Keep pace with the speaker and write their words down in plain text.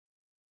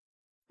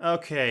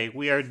Okay,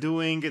 we are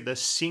doing the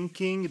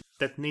syncing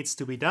that needs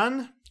to be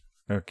done.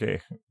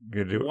 Okay,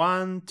 good. Do it.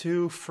 1,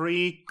 2,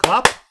 3,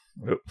 clap.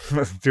 Oh,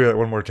 let's do that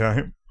one more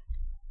time.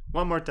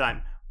 One more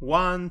time.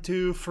 1,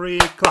 2, 3,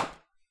 clap.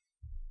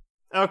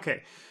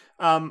 Okay.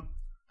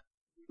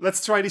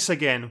 Let's try this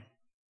again.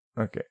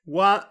 Okay.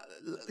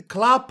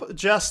 Clap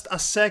just a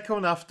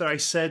second after I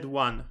said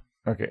 1.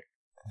 Okay.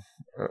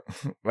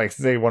 Like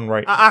say one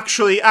right.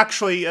 Actually,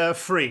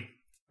 3.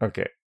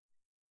 Okay.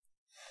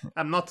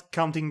 I'm not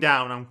counting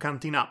down, I'm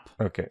counting up.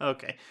 Okay.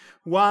 Okay.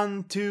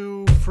 1,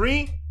 2,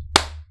 3.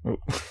 Oh.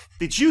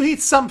 Did you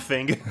hit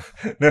something?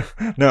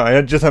 No,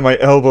 I just had my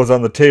elbows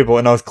on the table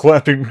and I was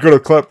gonna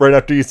clap right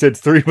after you said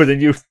 3, but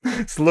then you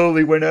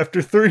slowly went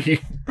after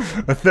 3.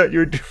 I thought you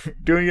were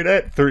doing it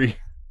at 3.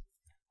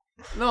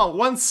 No,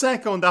 1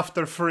 second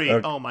after 3.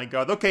 Okay. Oh my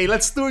god. Okay,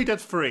 let's do it at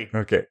 3.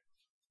 Okay.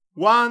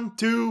 1,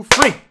 2,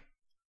 3.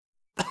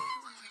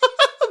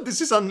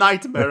 This is a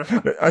nightmare.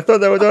 I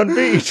thought that was on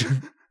beat.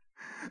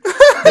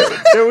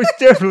 That was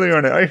definitely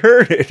on it. I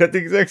heard it at the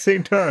exact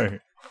same time.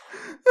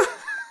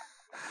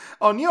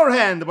 On your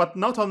end, but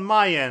not on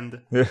my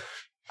end. Yeah.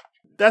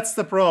 That's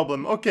the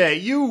problem. Okay,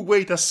 you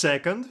wait a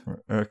second.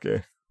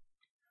 Okay.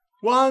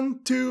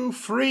 1, 2,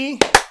 3.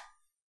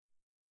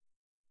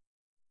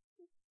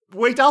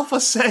 Wait half a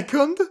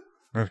second.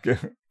 Okay.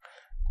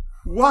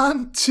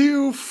 1,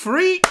 2,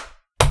 3.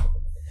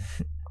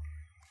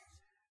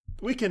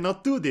 We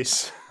cannot do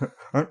this.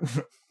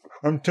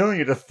 I'm telling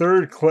you, the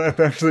third clap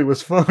actually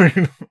was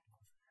fine.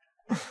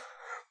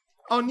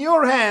 On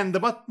your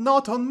end, but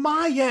not on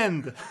my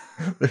end.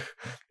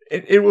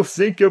 It will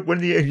sync up when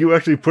you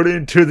actually put it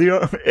into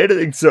the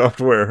editing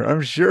software.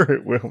 I'm sure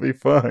it will be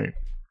fine.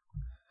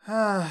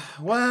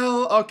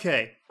 Well,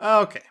 okay.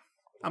 Okay.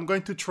 I'm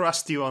going to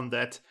trust you on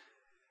that.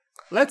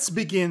 Let's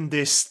begin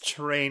this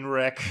train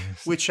wreck,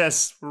 which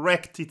has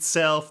wrecked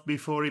itself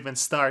before even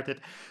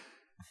started.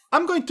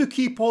 I'm going to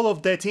keep all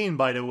of that in,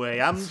 by the way.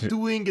 I'm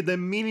doing the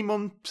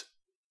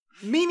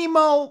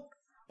minimal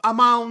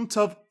amount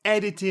of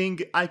editing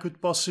I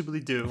could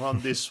possibly do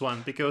on this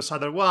one, because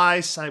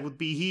otherwise I would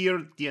be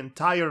here the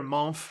entire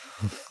month,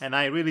 and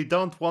I really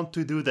don't want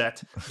to do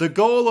that. The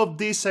goal of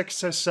this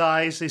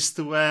exercise is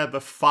to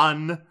have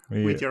fun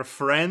with your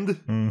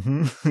friend.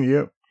 Mm-hmm.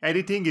 Yep.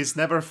 Editing is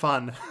never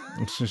fun,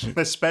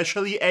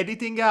 especially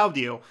editing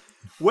audio.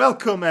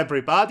 Welcome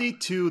everybody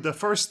to the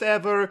first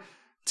ever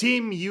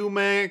Team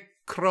Yume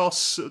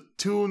Cross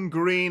Toon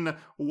Green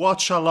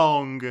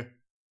Watchalong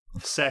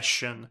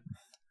session.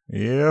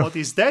 Yeah. What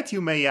is that,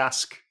 you may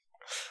ask?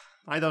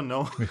 I don't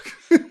know.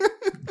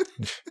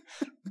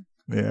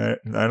 Yeah,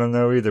 I don't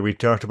know either. We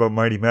talked about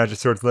Mighty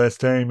Magiswords last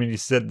time, and you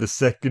said the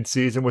second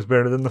season was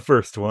better than the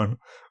first one,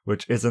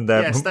 which isn't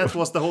that... Yes, that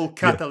was the whole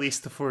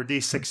catalyst for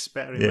this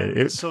experiment.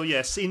 Yeah, So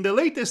yes, in the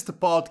latest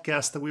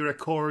podcast we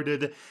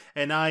recorded,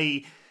 and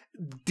I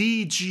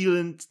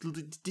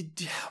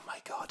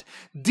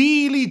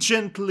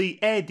diligently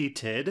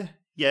edited,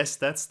 yes,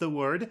 that's the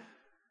word,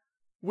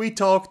 we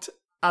talked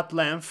at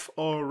length,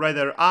 or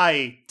rather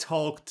I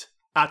talked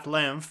at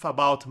length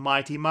about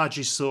Mighty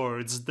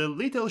Magiswords, the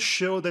little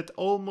show that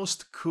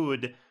almost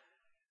could,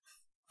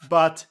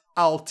 but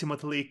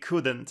ultimately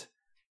couldn't.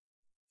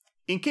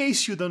 In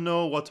case you don't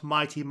know what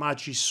Mighty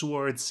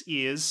Magiswords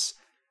is,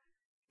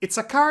 it's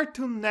a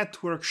Cartoon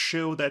Network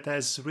show that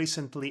has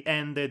recently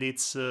ended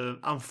its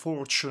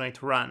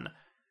unfortunate run.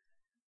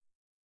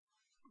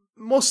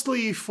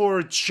 Mostly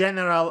for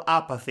general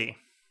apathy.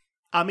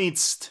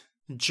 Amidst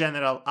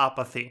general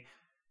apathy.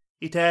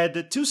 It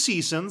had 2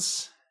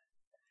 seasons,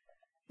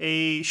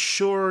 a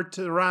short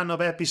run of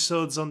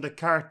episodes on the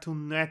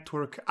Cartoon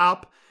Network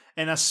app,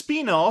 and a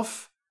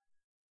spin-off,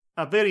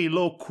 a very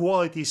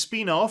low-quality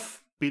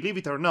spin-off, believe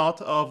it or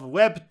not, of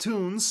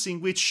webtoons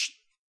in which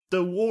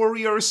the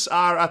warriors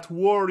are at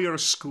warrior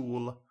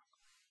school.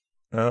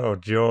 Oh,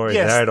 joy,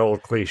 Yes. that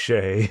old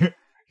cliche.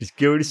 Just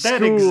go to school.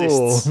 That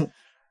exists.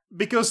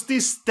 Because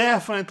this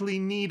definitely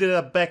needed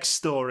a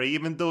backstory,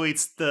 even though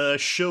it's the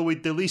show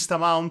with the least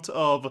amount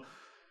of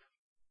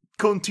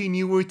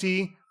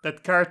continuity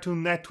that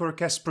Cartoon Network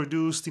has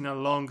produced in a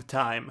long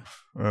time.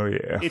 Oh,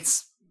 yeah.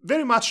 It's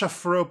very much a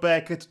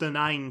throwback to the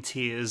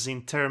 90s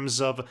in terms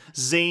of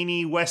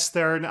zany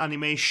Western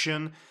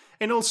animation,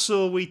 and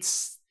also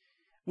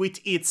with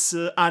its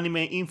anime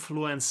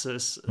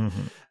influences.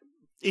 Mm-hmm.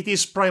 It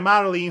is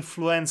primarily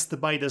influenced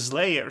by the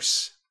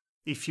Slayers.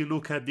 If you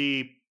look at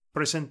the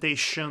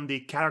presentation,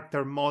 the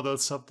character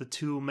models of the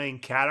 2 main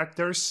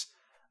characters,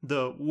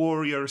 the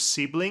warrior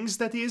siblings,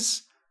 that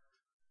is.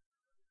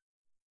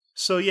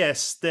 So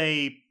yes,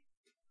 they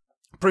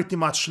pretty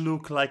much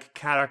look like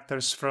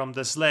characters from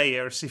the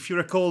Slayers. If you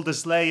recall, the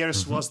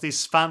Slayers was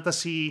this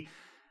fantasy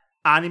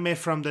anime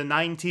from the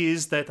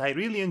 90s that I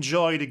really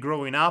enjoyed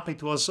growing up.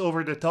 It was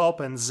over the top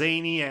and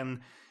zany, and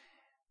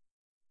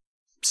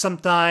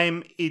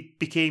sometime it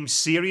became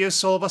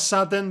serious all of a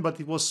sudden, but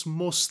it was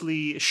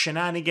mostly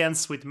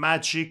shenanigans with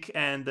magic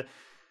and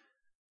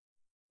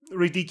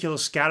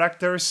ridiculous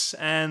characters,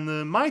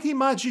 and Mighty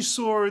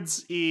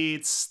Magiswords,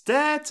 it's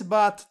that,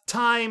 but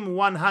time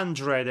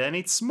 100, and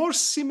it's more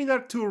similar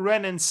to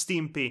Ren and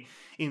Stimpy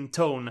in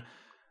tone,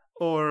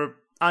 or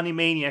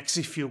Animaniacs,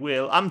 if you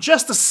will. I'm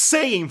just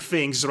saying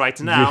things right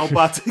now,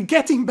 but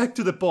getting back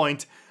to the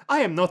point, I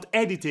am not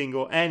editing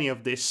or any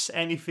of this.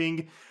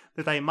 Anything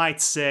that I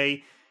might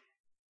say,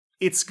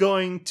 it's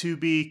going to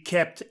be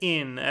kept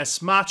in,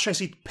 as much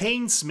as it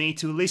pains me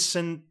to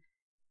listen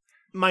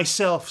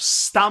myself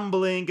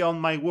stumbling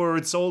on my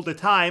words all the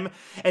time.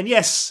 And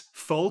yes,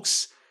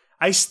 folks,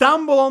 I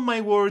stumble on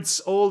my words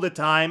all the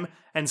time,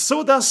 and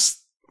so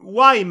does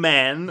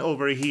Y-Man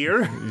over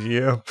here.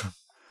 Yep.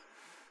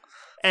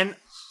 And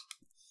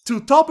to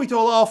top it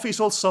all off is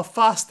also a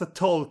fast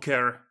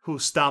talker who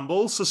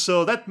stumbles,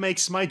 so that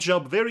makes my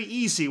job very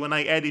easy when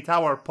I edit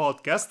our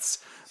podcasts.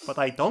 But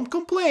I don't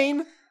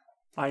complain.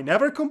 I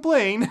never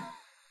complain.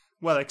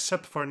 Well,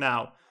 except for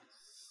now.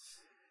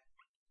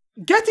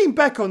 Getting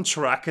back on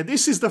track,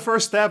 this is the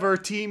first ever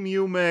Team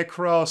Yume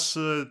cross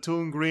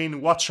Toon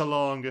Green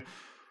Watchalong.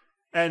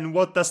 And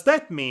what does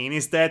that mean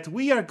is that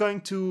we are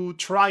going to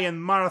try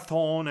and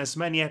marathon as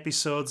many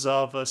episodes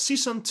of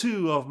Season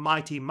 2 of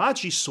Mighty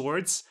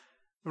Magiswords,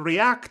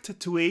 react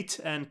to it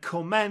and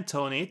comment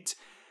on it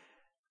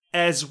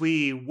as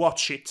we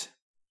watch it.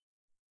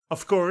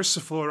 Of course,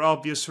 for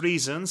obvious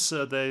reasons,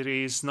 there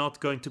is not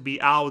going to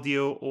be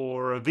audio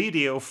or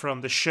video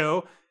from the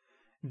show.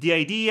 The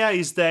idea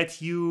is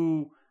that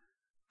you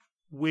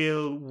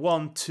will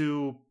want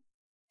to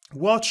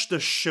watch the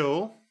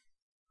show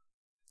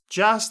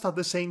just at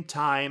the same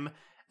time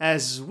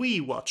as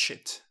we watch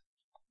it.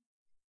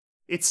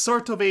 It's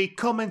sort of a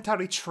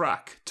commentary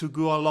track to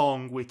go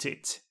along with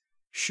it,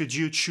 should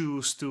you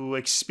choose to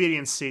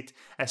experience it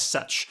as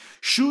such.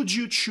 Should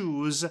you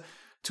choose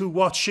to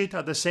watch it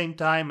at the same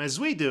time as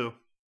we do.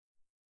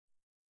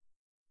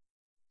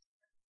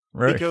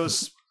 Right.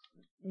 Because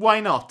why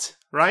not,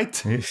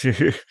 right?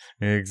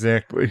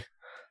 Exactly.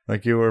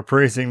 Like you were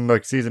praising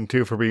like season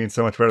 2 for being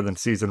so much better than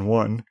season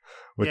 1,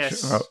 which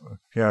yes.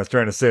 Yeah, I was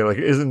trying to say, like,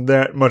 isn't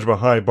that much of a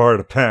high bar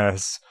to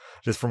pass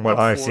just from what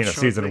I've seen of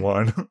season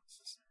 1.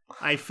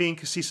 I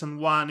think season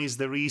 1 is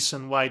the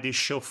reason why this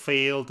show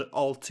failed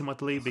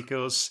ultimately,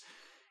 because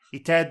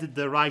it had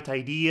the right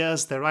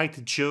ideas, the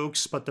right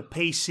jokes, but the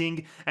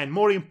pacing, and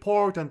more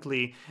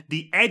importantly,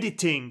 the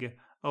editing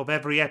of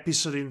every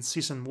episode in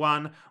season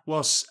 1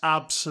 was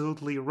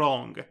absolutely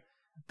wrong.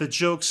 The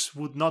jokes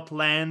would not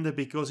land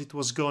because it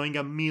was going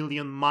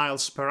 1,000,000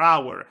 miles per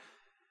hour.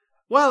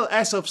 Well,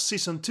 as of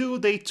season 2,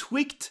 they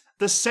tweaked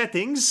the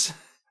settings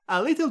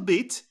a little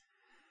bit,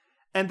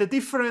 and the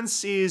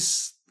difference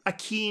is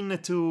akin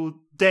to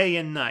day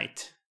and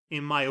night,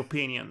 in my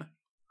opinion.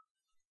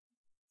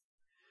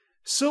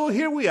 So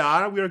here we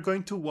are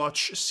going to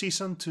watch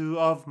Season 2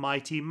 of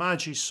Mighty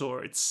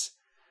Magiswords.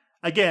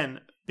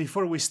 Again,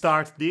 before we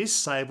start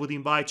this, I would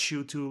invite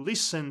you to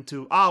listen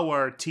to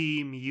our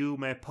Team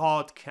Yume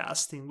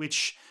podcast, in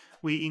which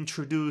we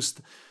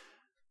introduced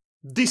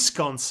this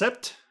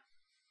concept,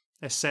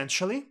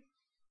 essentially.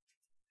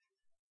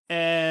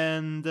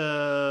 And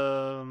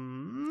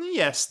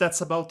yes,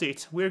 that's about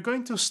it. We're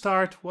going to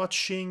start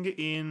watching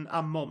in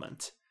a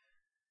moment.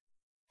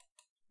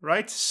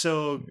 Right,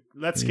 so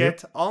let's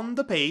get on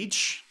the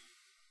page.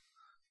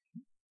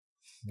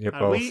 Yep,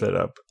 all set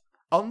up.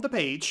 On the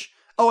page.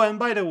 Oh, and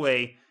by the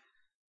way,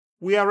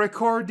 we are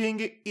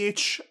recording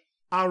each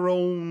our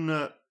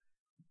own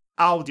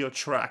audio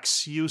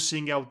tracks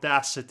using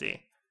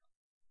Audacity.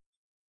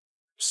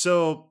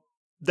 So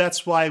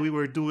that's why we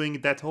were doing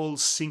that whole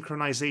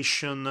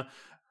synchronization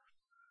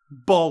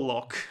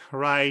bollock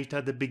right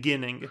at the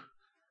beginning.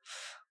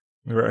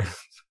 Right.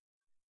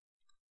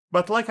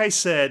 But like I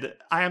said,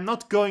 I am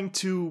not going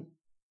to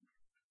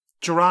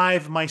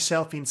drive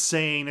myself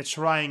insane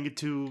trying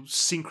to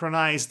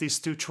synchronize these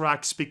two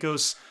tracks,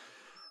 because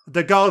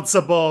the gods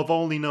above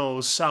only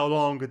knows how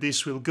long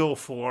this will go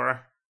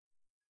for.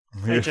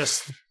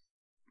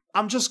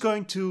 I'm just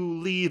going to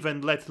live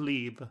and let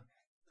live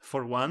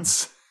for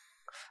once.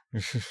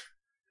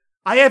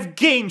 I have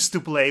games to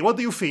play. What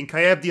do you think?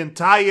 I have the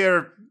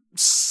entire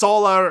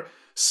solar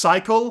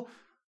cycle.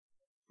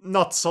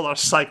 Not solar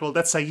cycle,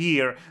 that's a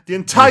year. The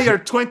entire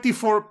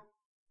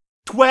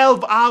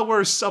 12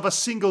 hours of a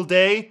single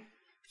day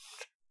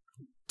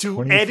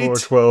to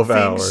edit 12 things.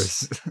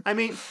 hours. I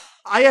mean,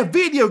 I have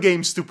video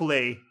games to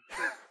play.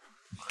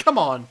 Come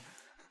on.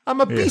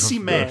 I'm a busy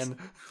man.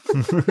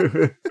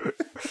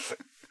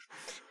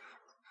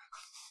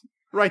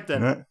 Right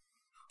then.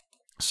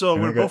 So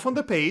we're both on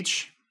the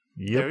page.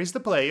 Yep. There is the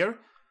player.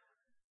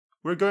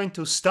 We're going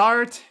to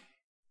start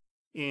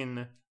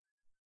in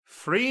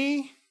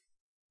 3,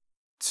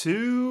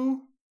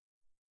 2,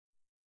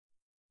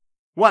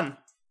 1.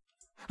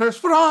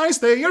 Surprise,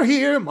 they are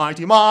here,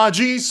 mighty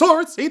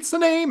Magiswords, it's the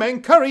name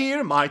and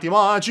career, mighty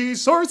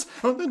Magiswords,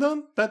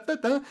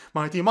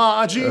 mighty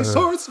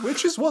Magiswords,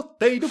 which is what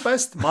they do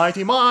best,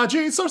 mighty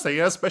Magiswords, they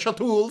have special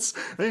tools,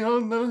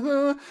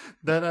 the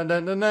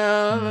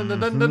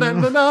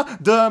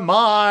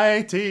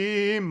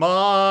mighty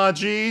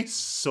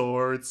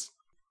Magiswords.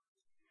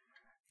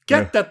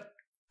 Get that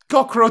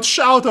cockroach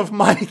out of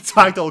my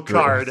title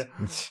card.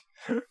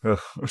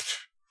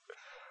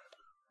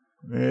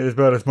 It's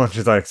about as much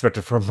as I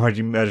expected from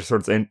Mighty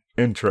Magiswords'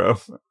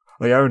 intro.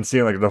 Like, I haven't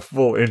seen like the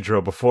full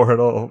intro before at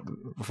all,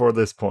 before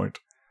this point.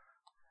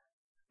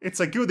 It's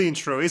a good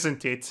intro,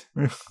 isn't it?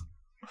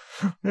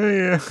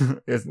 Yeah.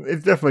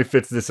 It definitely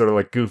fits this sort of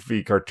like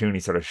goofy,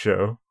 cartoony sort of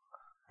show.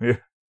 Yeah.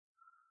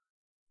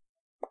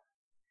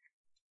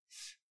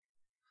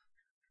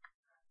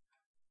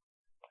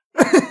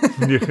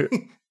 Yeah.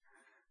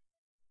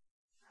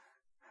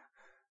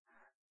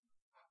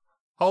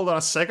 Hold on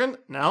a second.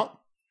 No.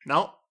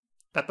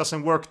 That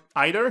doesn't work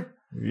either.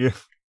 Yeah.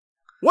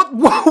 What?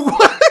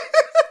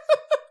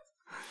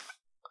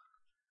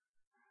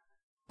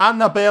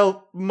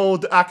 Annabelle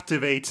mode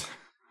activate.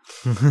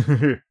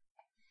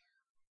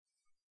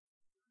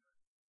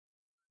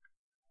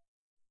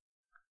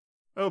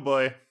 Oh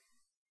boy.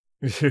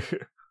 I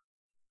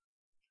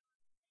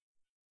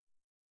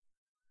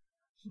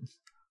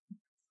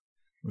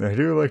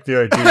do like the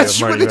idea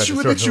of Mighty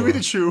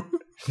Magiswords.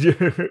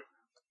 Yeah.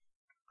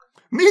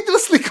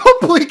 Needlessly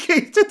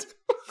complicated.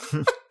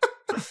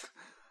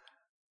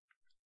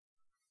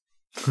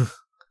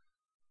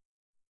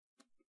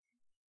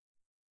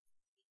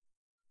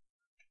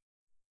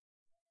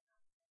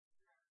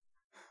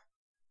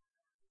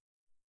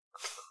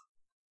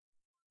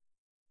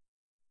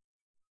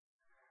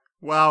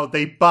 Wow,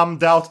 they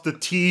bummed out the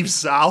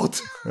thieves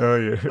out. Oh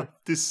yeah. Of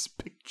this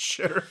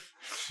picture.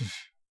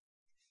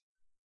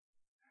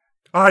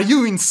 Are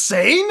you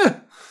insane?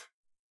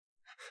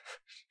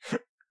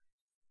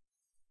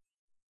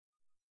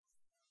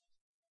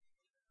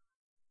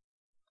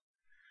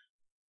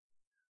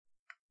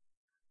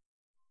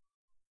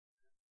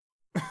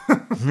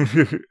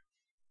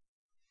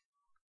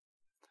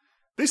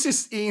 This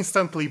is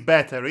instantly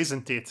better,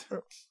 isn't it?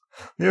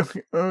 Yeah.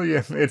 Oh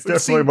yeah. It's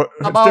definitely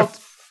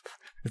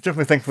it's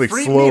definitely thankfully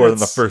 3 slower minutes. than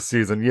the first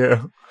season.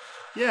 Yeah.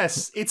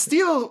 Yes, it's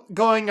still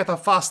going at a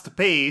fast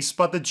pace,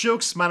 but the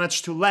jokes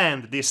managed to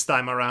land this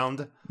time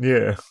around.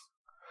 Yeah.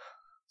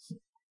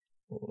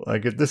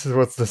 Like, if this is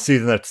what's the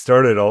season that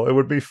started all, it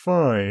would be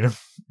fine.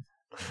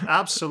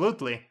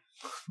 Absolutely.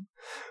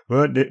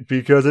 But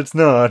because it's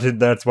not, and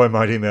that's why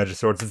Mighty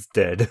Magiswords is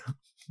dead.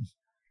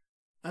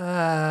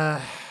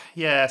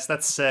 Yes,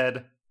 that's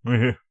sad.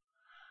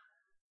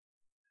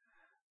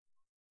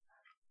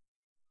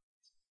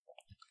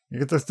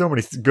 There's so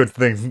many good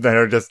things that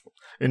are just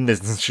in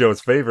this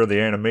show's favor. The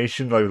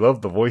animation, I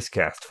love the voice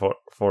cast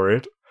for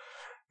it.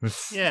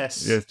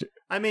 Yes.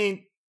 I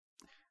mean,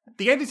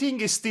 the editing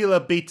is still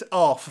a bit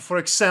off. For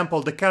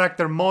example, the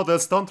character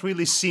models don't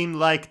really seem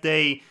like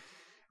they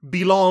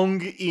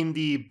belong in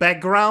the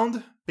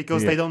background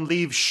because they don't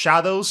leave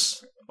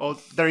shadows or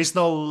there is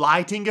no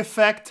lighting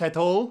effect at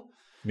all.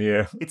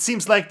 Yeah. It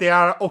seems like they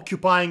are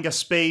occupying a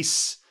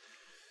space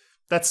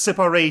that's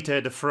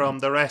separated from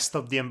the rest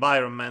of the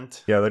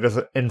environment. Yeah, they're just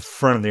in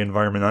front of the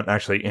environment, not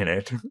actually in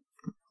it.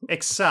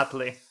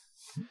 Exactly.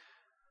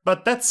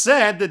 But that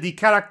said, the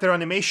character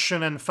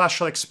animation and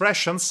facial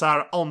expressions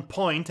are on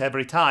point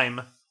every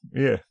time.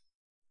 Yeah.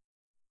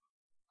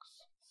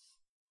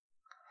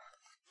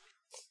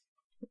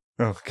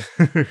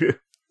 Okay.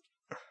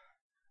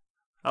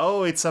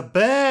 Oh, it's a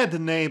bad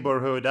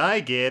neighborhood,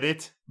 I get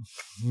it.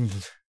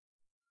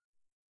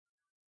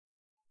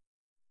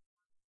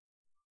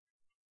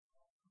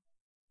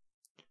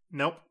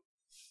 Nope.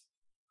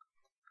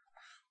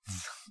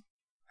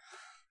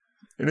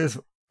 It is.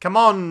 Come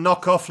on,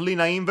 knockoff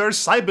Lina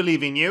Inverse, I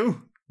believe in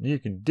you. You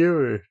can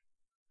do it.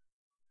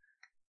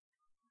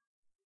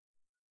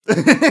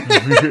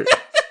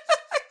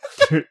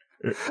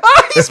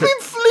 He's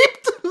been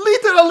flipped,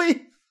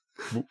 literally.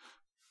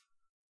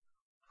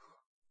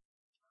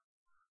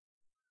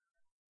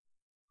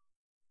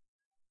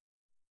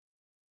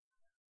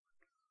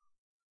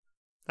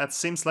 That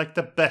seems like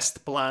the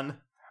best plan.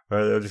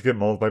 Alright, they'll just get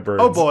mauled by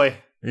birds. Oh boy.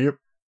 Yep.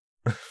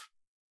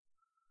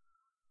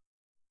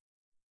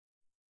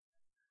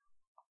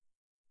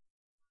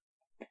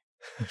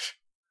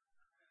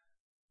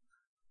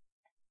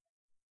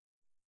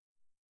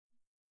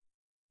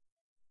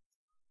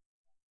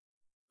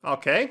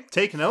 Okay,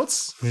 take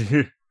notes.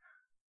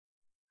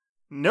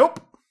 Nope.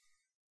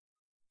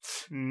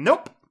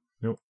 Nope.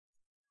 Nope.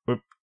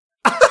 Oop.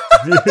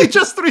 They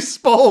just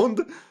respawned.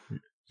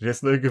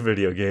 Just like a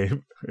video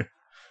game.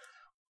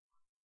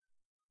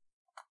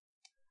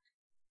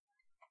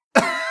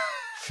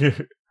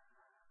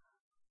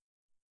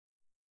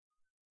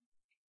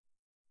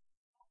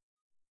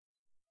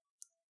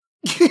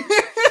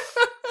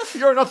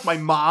 You're not my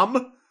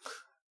mom.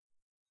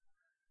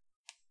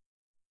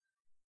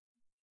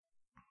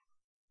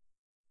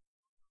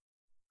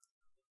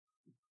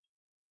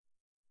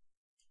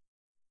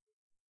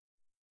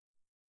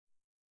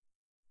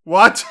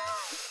 What?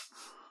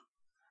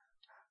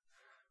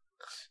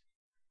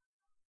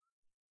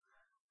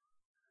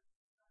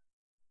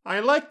 I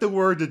like the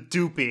word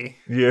doopie.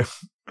 Yeah.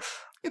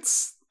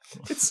 It's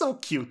so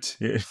cute.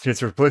 Yeah,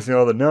 just replacing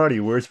all the naughty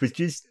words with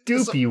just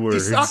doopie words.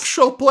 His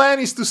actual plan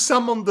is to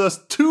summon the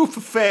tooth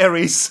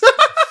fairies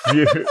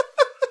Yeah.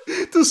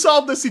 to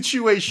solve the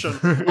situation.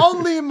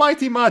 Only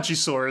mighty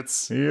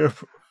Magiswords. Yep.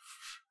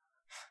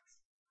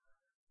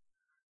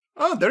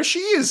 Oh, there she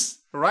is.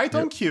 Right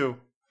on cue.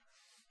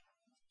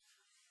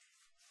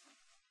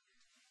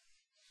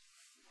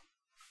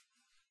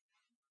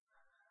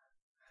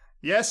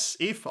 Yes,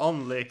 if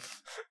only.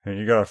 And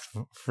you got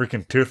a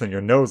freaking tooth in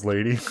your nose,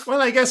 lady.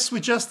 Well, I guess we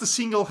just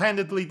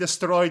single-handedly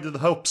destroyed the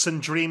hopes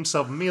and dreams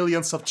of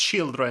millions of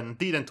children,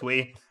 didn't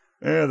we?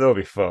 Yeah, they'll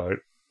be fine.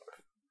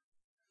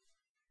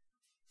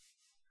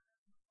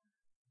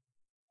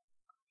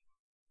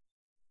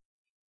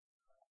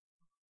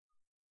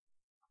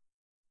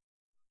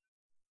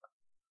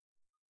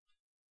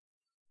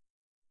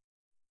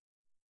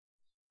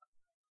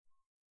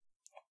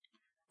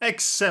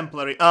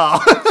 Exemplary.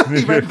 Ah,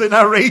 even the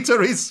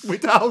narrator is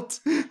without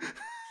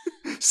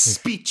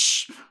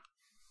speech.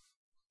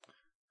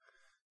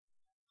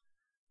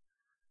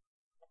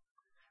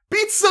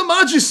 Pizza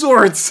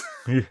Magiswords!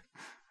 Yeah.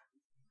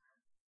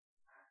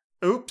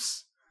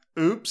 Oops.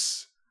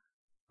 Oops.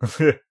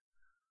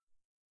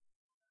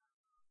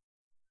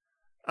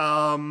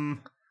 Oh,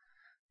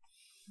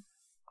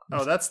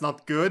 that's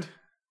not good.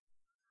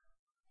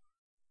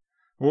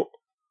 Well,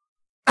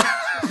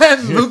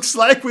 And looks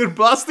like we're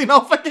blasting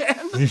off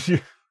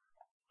again.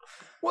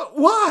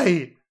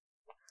 Why?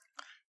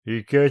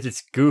 because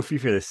it's goofy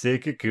for the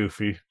sake of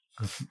goofy.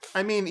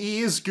 I mean, he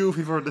is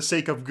goofy for the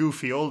sake of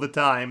goofy all the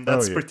time.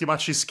 That's pretty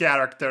much his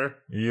character.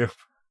 Yep.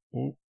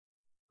 Ooh.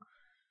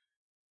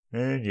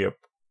 And yep.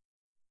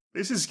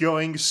 This is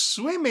going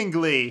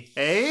swimmingly,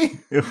 eh?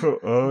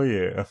 Oh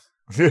yeah.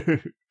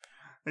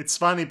 It's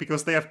funny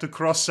because they have to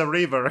cross a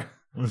river,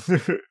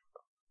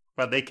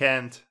 but they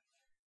can't.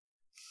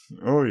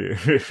 Oh yeah.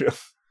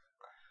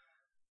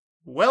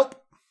 Welp.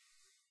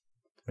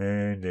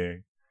 And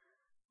then.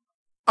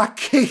 A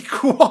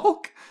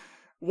cakewalk?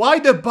 Why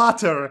the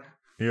butter?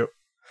 Yep.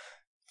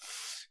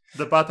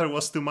 The butter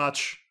was too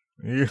much.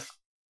 Yeah.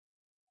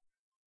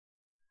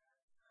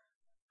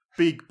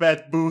 Big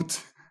bad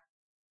boot.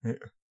 Yeah.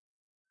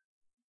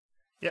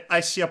 Yeah,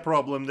 I see a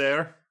problem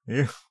there.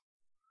 Yeah.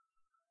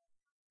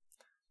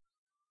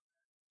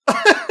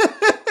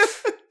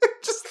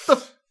 Just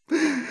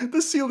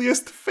the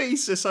silliest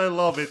faces, I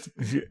love it.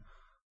 Yeah.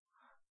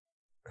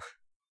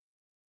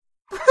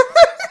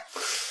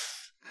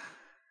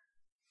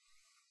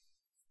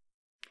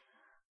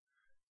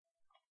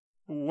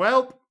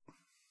 Well,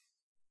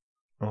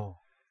 Oh.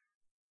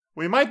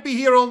 we might be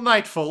here all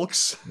night,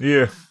 folks.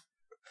 Yeah.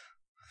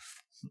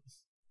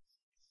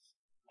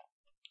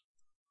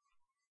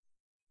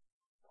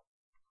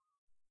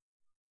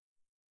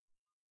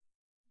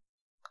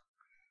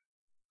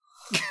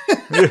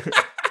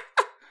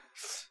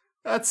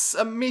 That's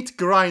a meat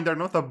grinder,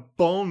 not a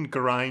bone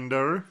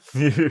grinder.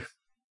 Yeah.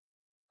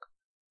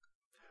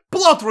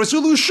 Plot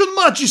resolution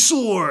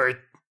Magisword!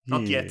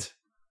 Not Yeah. yet.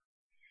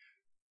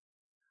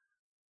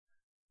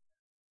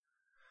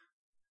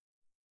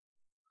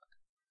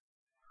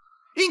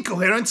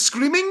 Incoherent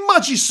screaming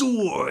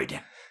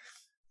Magisword!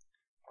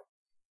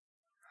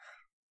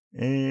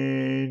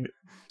 And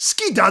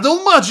Skedaddle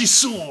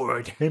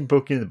Magisword! him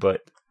poking in the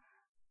butt.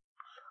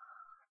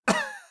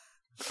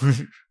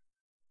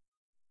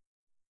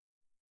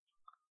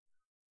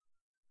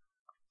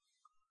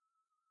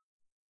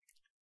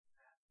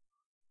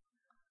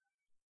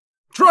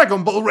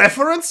 Dragon Ball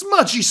reference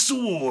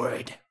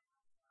Magisword!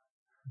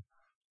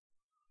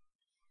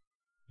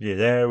 Yeah,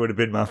 that would have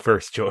been my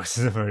first choice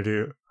if I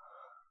do.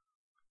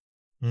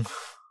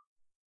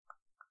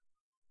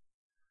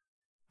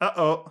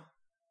 Uh-oh.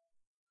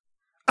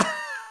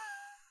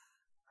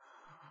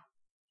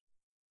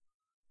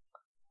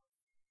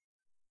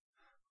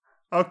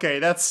 Okay,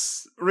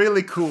 that's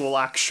really cool,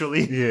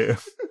 actually. Yeah.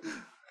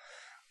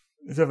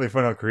 It's definitely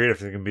fun how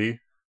creative it can be.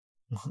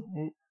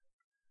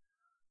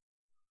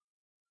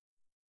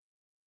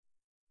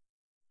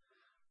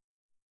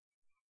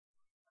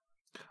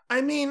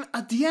 I mean,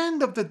 at the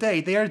end of the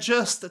day, they are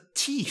just a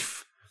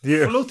thief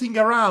Yeah. floating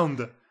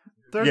around.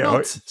 They're Yeah, not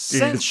you just-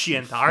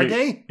 sentient, are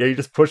they? Yeah, you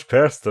just push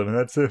past them and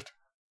that's it.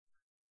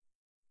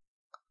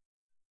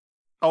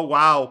 Oh,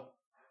 wow.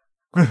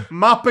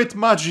 Muppet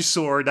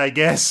Magisword, I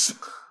guess.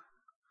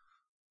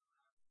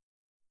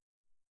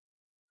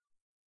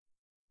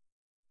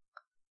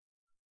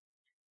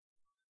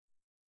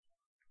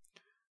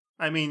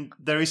 I mean,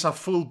 there is a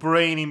full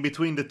brain in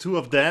between the two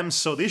of them,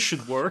 so this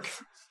should work.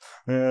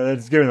 Yeah,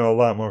 that's giving them a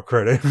lot more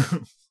credit.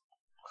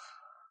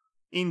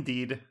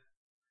 Indeed.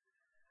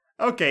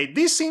 Okay,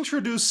 this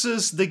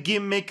introduces the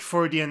gimmick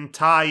for the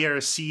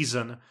entire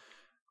season.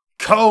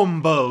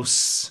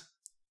 Combos!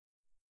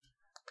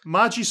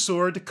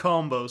 Magisword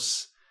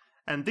combos.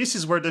 And this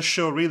is where the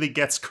show really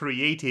gets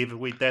creative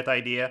with that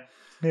idea.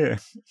 Yeah.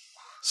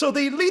 So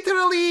they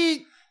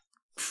literally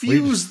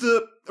fused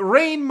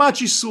rain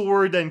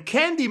Magisword and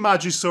candy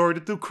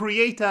Magisword to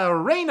create a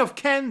rain of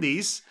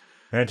candies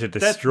And to that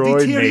destroy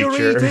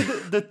deteriorated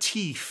nature. the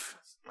teeth.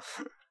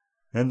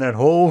 And that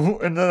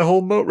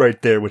whole moat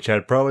right there, which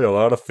had probably a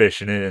lot of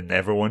fish in it, and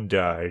everyone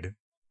died.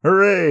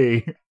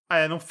 Hooray!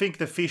 I don't think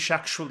the fish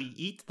actually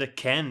eat the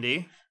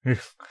candy.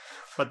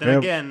 But then Yeah,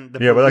 again, the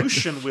yeah, but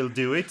pollution will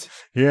do it.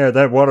 Yeah,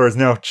 that water is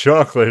now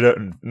chocolate,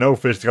 and no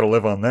fish gotta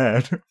live on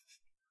that.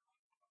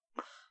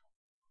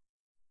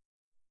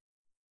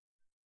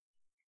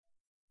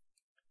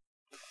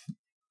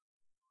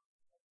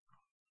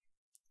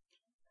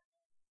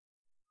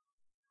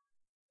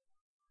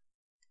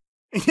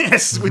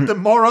 Yes, with the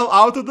moral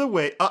out of the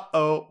way.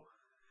 Uh-oh.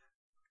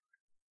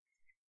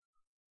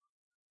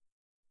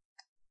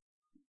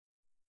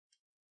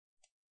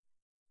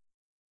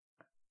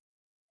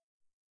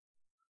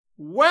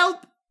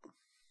 Well,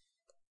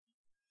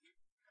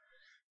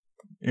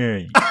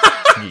 Yeah,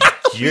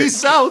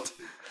 peace out.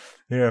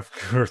 Yeah, of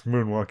course,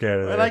 moonwalk out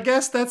of there. Well, I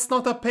guess that's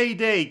not a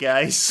payday,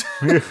 guys.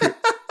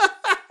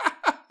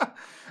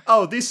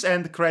 Oh, these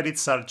end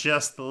credits are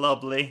just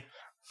lovely.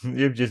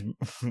 You've just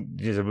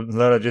a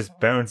lot of just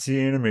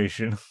bouncy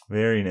animation.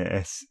 Very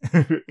nice.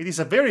 It is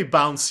a very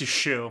bouncy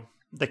show.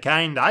 The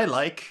kind I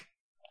like.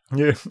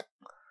 Yeah.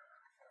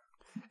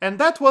 And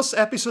that was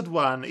episode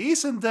 1.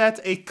 Isn't that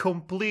a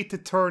complete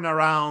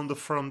turnaround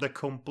from the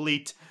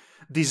complete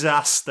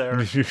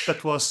disaster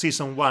that was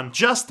season 1,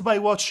 just by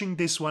watching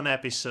this one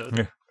episode?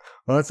 Yeah.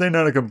 Well, I'd say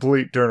not a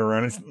complete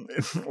turnaround.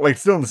 It's like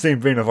still in the same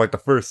vein of like the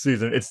first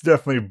season. It's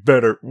definitely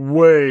better,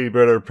 way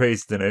better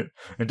paced in it.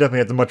 It definitely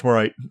has a much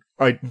more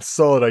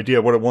solid idea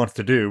of what it wants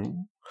to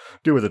do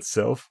with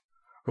itself.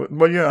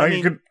 But yeah,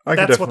 I could that's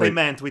definitely... what I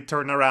meant with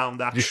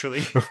turnaround,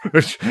 actually.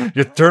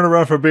 You turn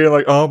around from being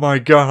like, oh my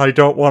god, I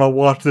don't want to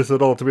watch this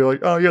at all, to be like,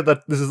 oh yeah,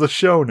 this is a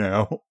show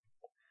now.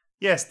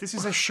 Yes, this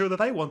is a show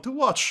that I want to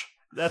watch.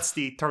 That's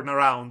the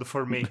turnaround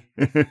for me.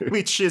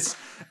 Which is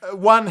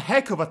one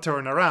heck of a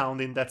turnaround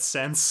in that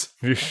sense.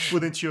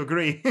 Wouldn't you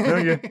agree?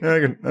 I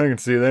can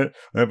see that.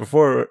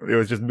 Before, it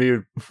was just me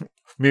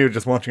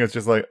just watching it's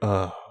just like,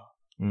 oh,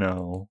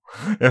 no.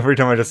 Every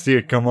time I just see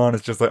it come on,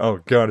 it's just like,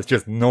 oh god, it's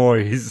just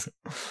noise.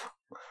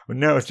 But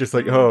now it's just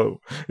like, oh,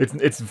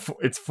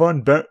 it's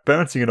fun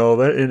bouncing and all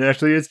that, and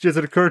actually it's just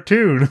a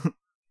cartoon.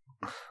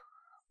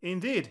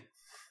 Indeed.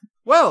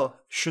 Well,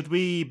 should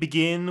we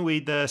begin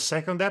with the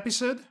second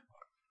episode?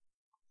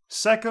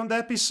 Second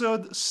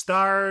episode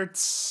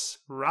starts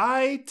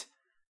right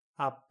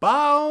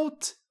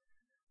about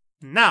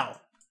now.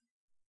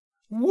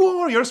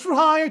 Warriors for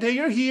hire, they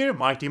are here.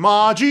 Mighty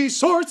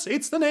Magiswords,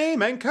 it's the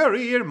name and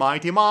career.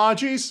 Mighty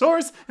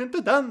Magiswords, and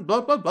dun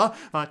blah blah blah.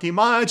 Mighty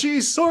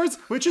Magiswords,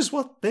 which is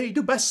what they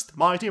do best.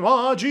 Mighty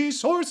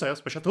Magiswords have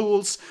special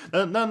tools.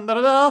 Na na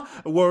na na.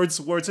 Words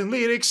and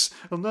lyrics.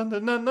 Na na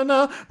na na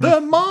na. The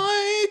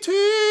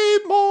Mighty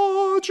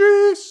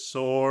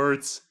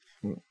Magiswords.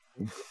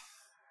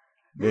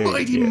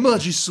 Mighty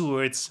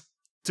Magiswords.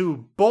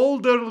 To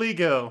boldly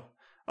go.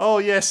 Oh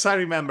yes, I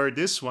remember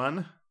this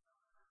one.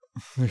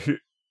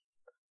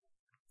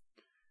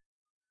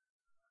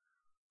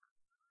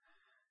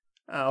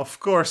 Of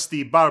course,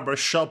 the barber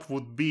shop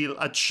would be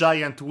a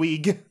giant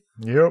wig.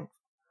 Yep.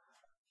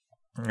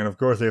 And of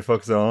course, they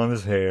focus on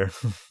his hair.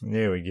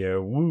 There we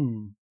go.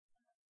 Woo.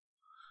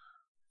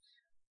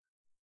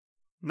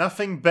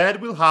 Nothing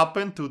bad will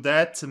happen to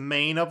that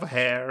mane of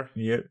hair.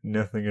 Yep,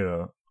 nothing at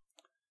all.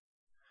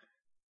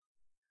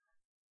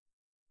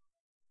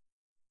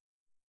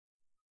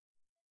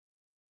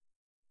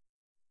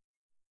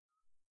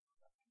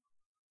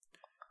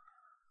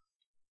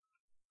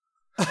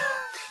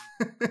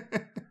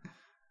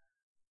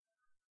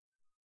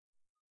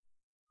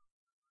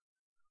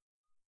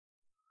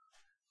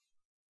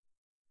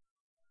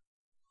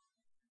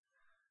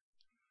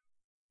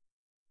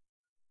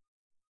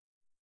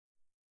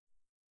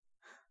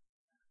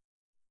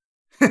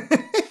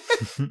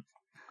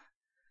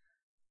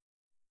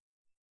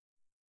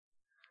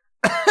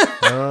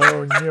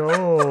 Oh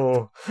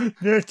no!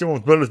 That's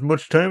almost about as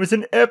much time as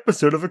an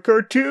episode of a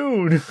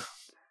cartoon!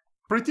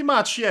 Pretty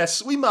much,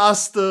 yes. We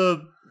must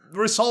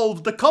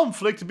resolve the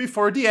conflict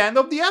before the end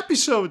of the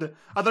episode.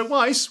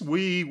 Otherwise,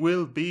 we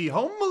will be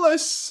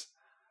homeless.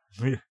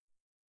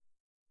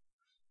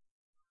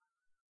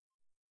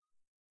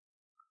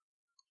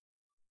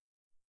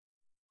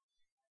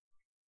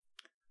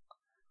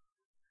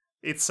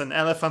 It's an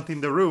elephant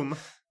in the room.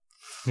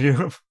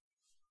 Yep.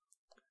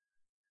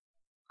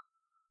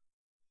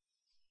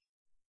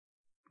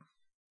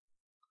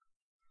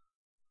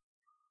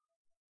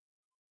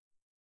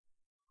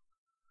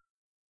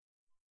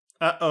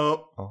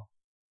 Uh-oh. Oh.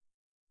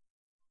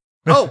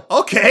 Oh,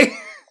 okay.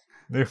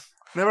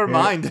 Never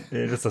mind.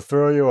 Yeah, just to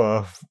throw you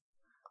off.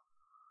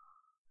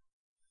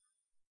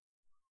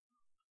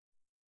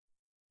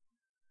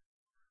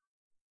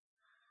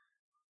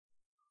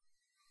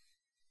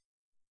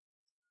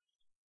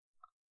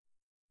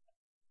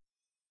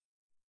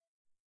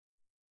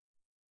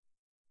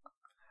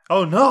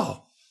 Oh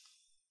no.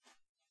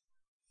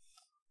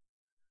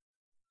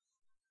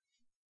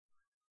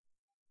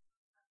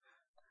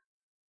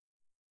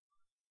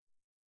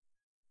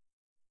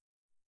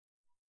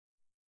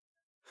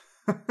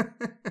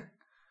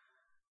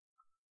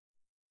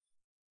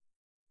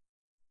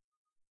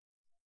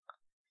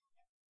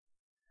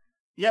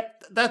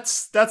 Yep,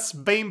 that's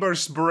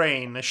Baimber's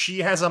brain. She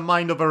has a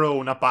mind of her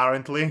own,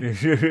 apparently.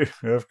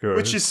 Of course.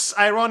 Which is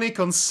ironic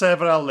on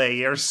several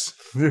layers.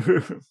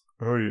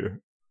 Oh yeah.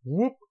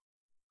 Whoop.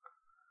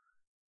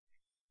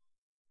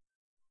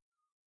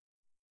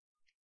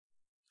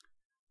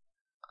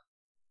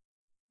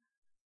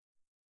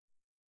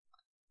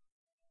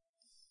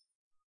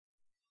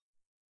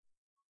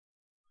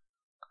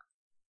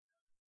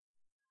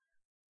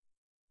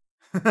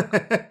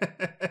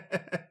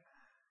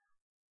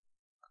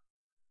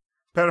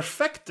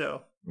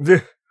 Perfecto.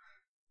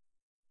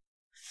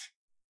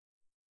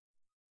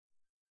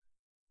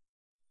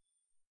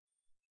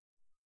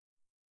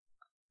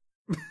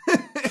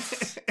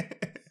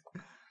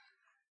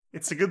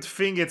 It's a good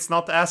thing it's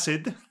not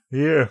acid.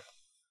 Yeah.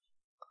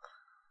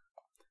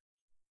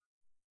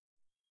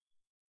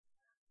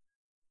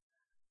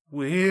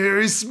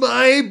 Where's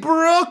my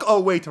Brock?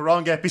 Oh wait,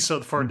 wrong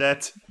episode for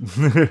that.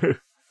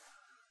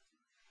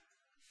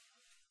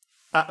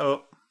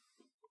 Uh-oh.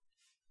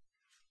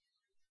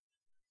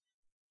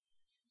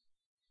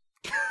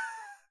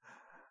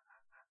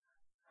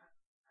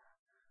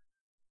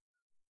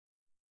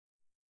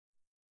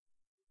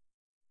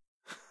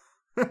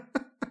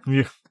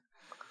 Yeah.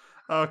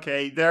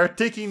 Okay, they're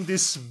taking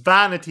this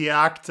vanity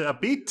act a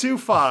bit too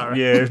far.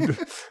 Yeah.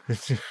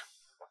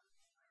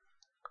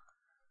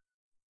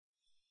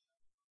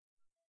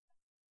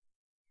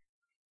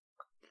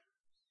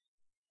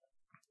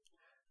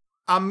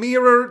 A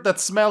mirror that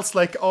smells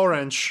like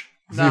orange.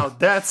 Now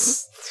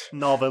that's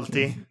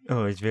novelty.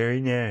 Oh, it's very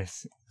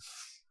nice.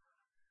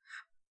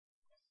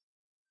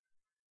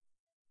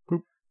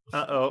 Boop.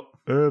 Uh-oh.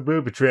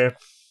 Booby trap.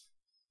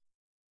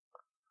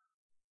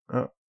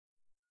 Oh.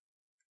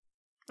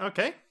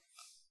 Okay.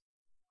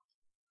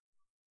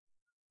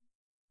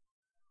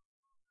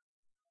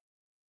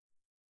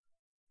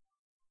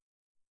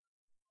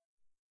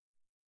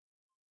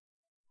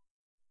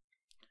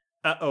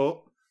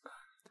 Uh-oh.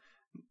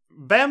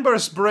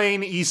 Bamber's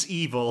brain is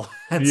evil,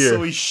 and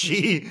so is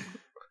she.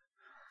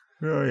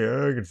 Oh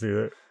yeah, I can see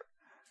that.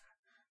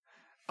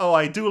 Oh,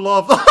 I do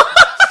love...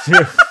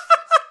 Yeah.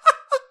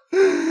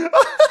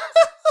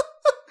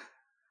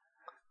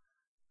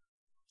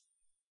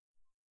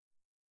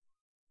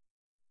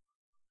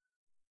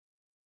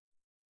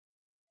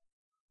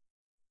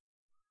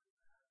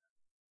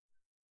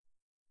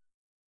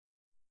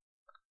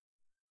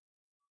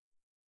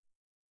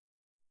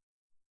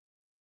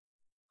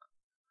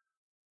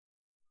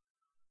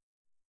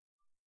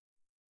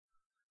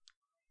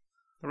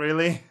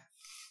 Really?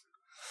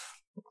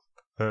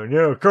 Oh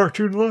no,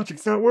 cartoon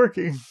logic's not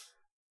working.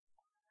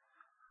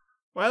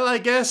 Well, I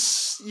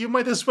guess you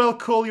might as well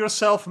call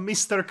yourself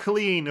Mr.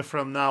 Clean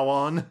from now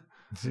on.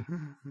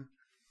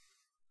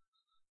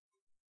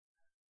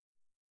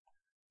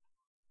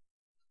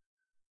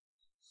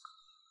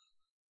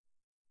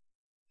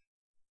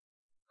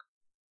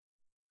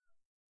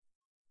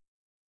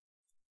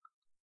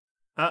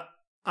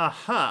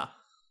 Aha.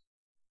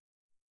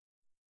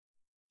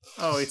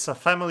 Oh, it's a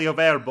family of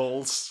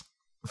airballs.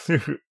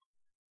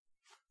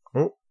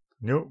 Oh,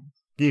 nope.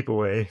 Keep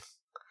away.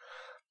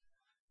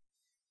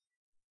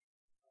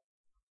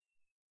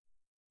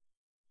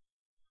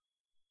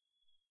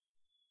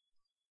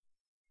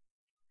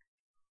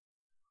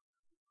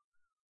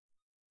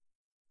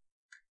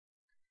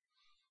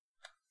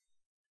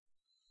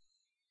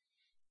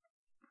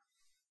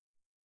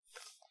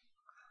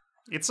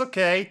 It's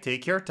okay,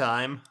 take your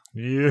time.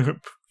 Yep.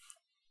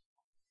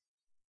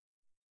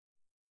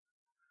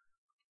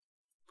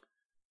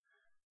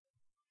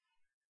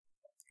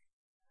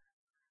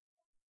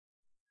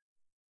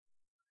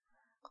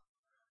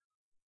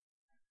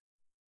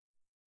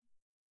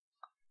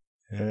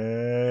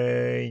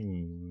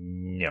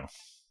 No.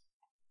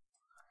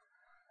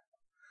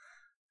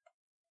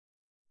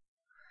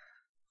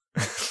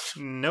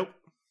 Nope.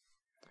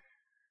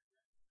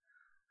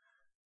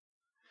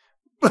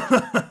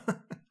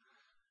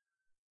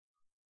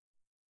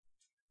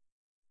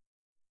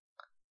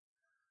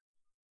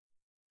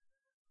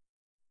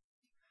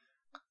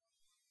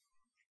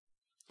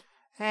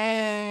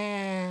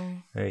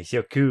 Hey,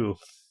 so cool.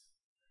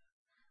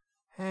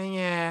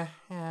 Yeah,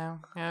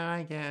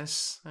 I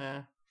guess.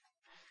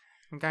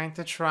 I'm going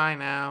to try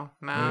now.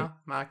 No?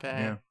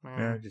 Okay.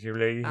 Yeah, just your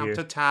lady I'm here.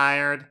 too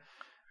tired.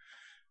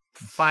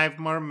 5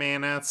 more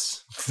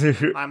minutes.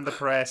 I'm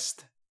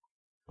depressed.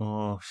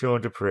 Oh, so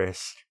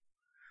depressed.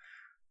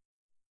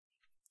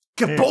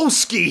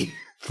 Kaboski!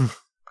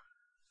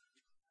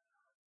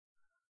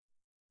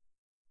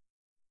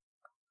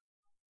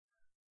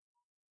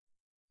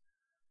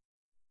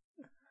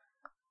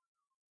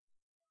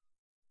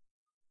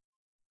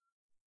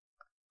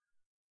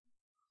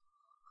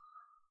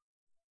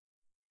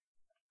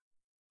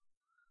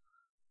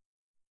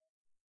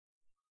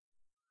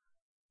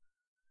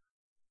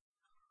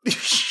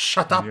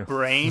 Shut up,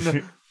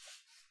 brain.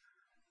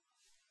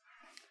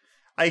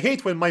 I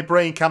hate when my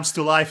brain comes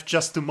to life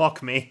just to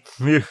mock me.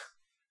 Yeah.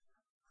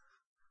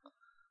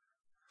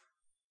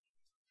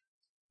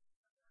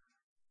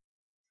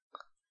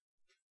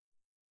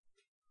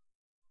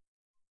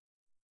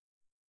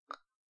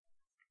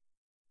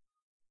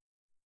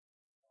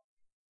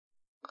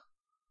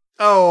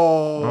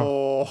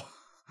 Oh.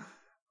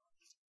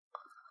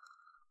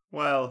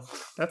 Well,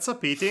 that's a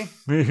pity.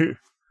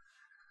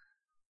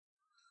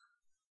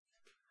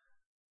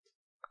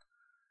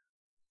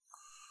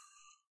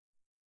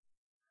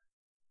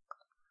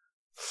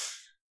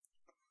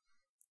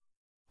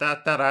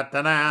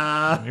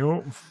 Da-da-da-da-da.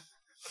 Yup.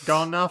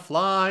 Gonna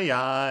fly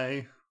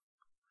I.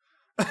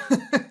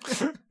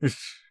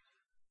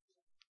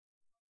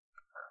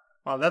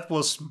 Well, that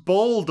was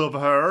bold of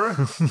her.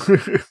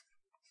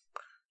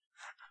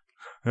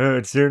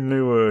 It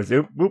certainly was.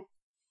 Oop, whoop.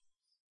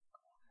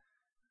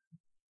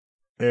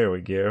 There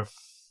we go.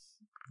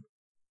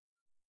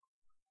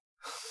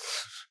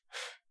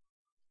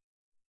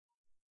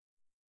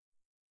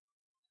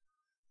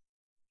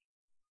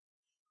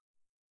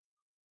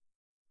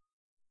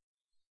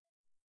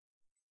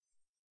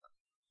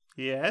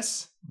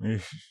 Yes.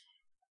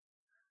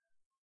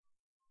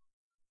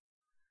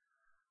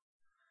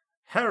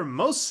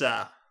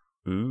 Hermosa.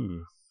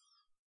 Ooh.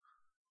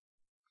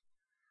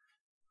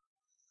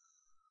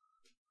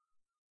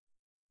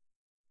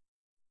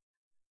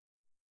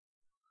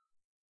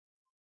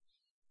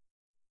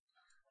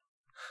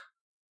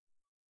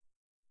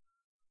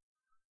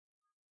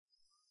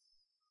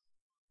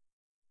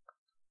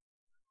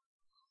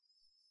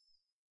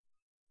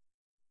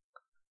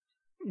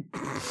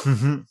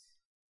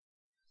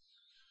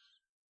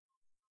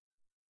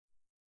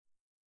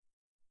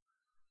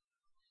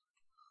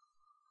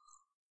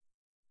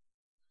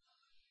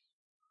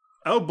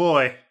 Oh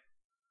boy.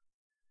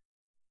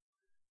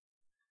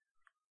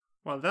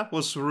 Well, that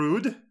was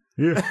rude.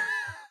 Yeah.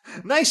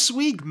 Nice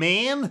wig,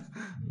 man.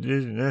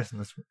 Yes,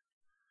 that's...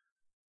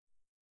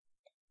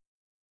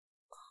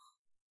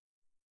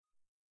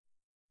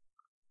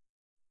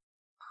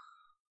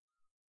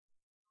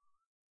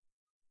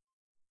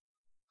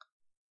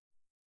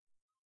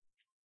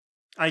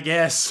 I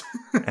guess.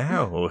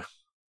 Ow.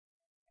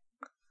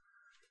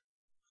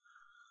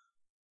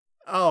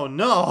 Oh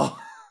no.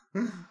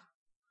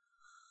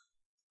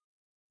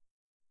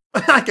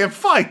 I can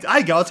fight.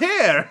 I got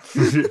hair.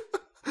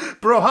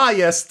 Pro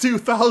Highest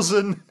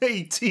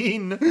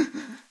 2018.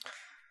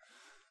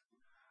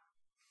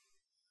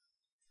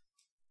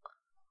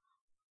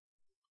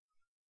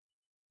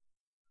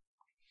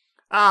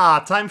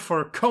 Ah, time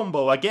for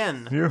combo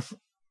again. Yeah.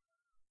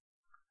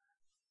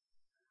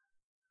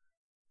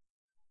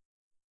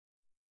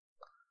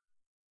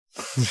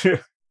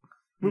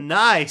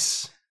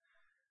 Nice.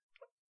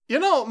 You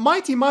know,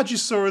 Mighty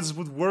Magiswords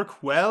would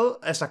work well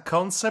as a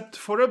concept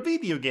for a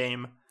video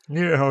game.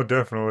 Yeah, oh,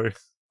 definitely.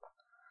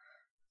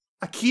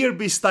 A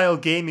Kirby-style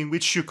game in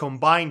which you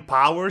combine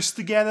powers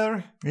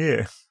together.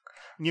 Yeah.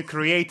 And you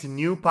create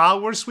new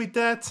powers with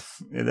that.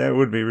 Yeah, that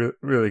would be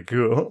really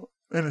cool.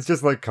 And it's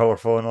just like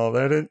colorful and all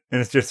that. And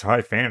it's just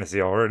high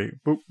fantasy already.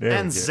 Boop, there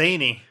And we go.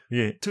 zany.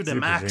 Yeah, To the super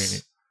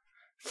max.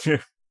 zany.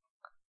 Yeah.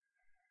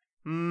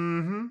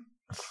 Mm-hmm.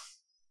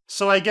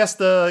 So I guess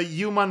the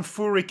human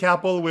furry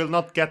couple will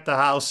not get the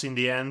house in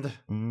the end.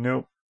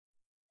 Nope.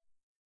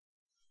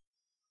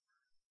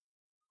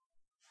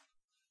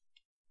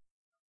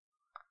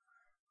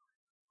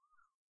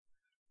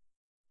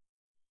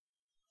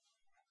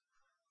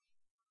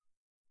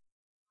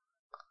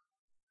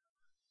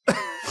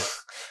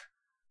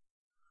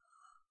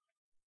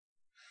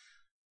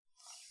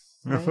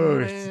 Oh,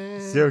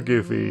 it's so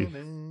goofy.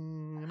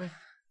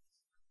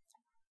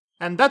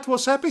 And that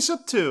was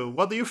episode 2.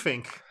 What do you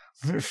think?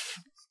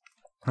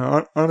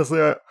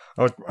 Honestly,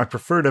 I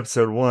preferred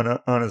episode 1.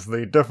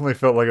 Honestly, it definitely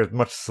felt like it was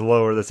much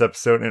slower this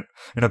episode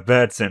in a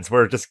bad sense,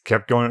 where it just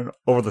kept going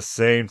over the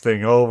same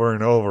thing over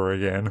and over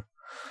again.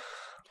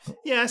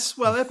 Yes,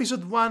 well,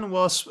 episode 1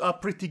 was a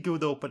pretty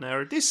good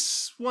opener.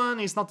 This one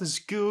is not as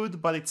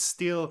good, but it's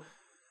still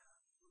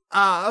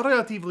a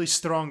relatively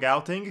strong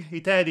outing.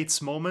 It had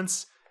its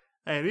moments.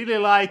 I really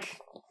like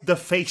the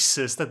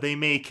faces that they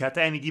make at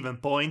any given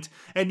point,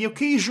 and the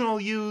occasional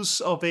use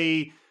of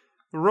a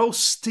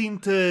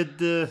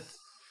rose-tinted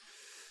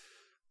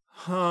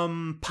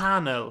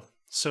panel,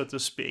 so to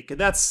speak.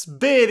 That's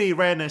very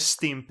Ren and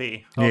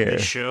Stimpy of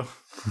this show.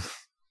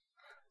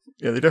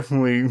 Yeah, they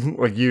definitely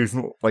like use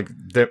like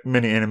that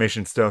many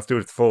animation styles to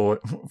its full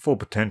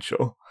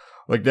potential.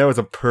 Like that was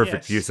a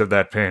perfect use of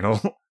that panel.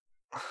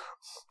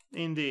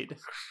 Indeed.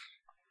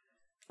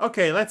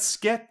 Okay, let's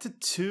get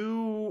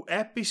to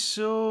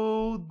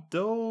episode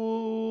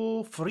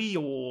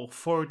 3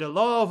 For the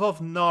Love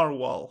of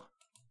Narwhal.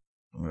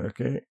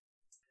 Okay.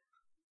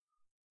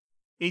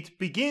 It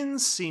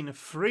begins in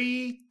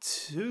 3,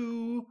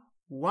 2,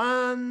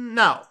 1,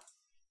 now.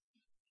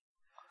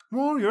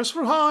 Warriors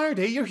for hire,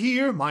 they are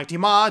here. Mighty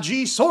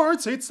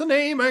Magiswords, it's the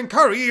name and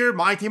career.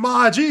 Mighty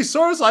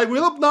Magiswords, I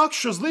will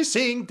obnoxiously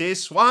sing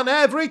this one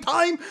every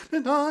time.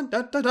 Da da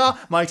da da.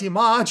 Mighty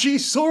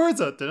Magiswords,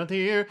 da da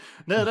da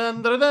da da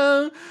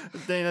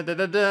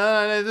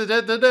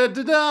da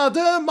da da.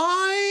 The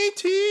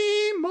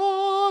Mighty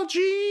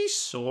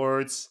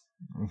Magiswords.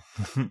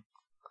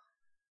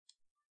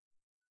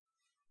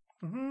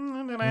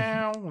 Oh,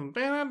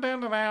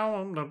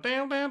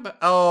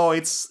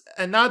 it's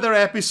another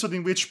episode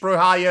in which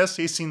Prohias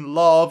is in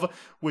love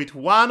with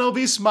one of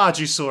his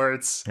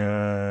Magiswords.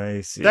 I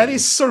see. That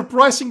is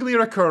surprisingly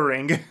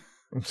recurring.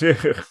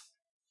 Yeah,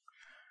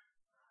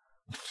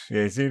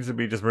 he seems to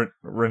be just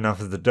written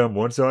off as the dumb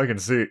one, so I can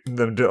see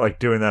them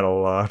doing that a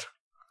lot.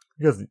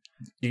 Because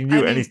you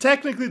knew I mean,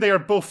 technically they are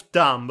both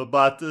dumb,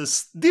 but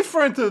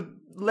different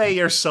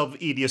layers of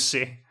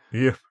idiocy.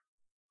 Yeah.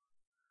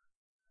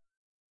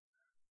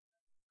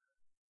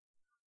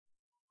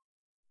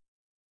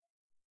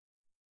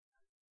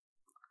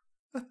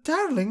 A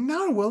darling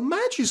narwhal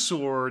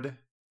Magisword.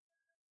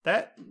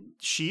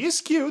 She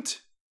is cute.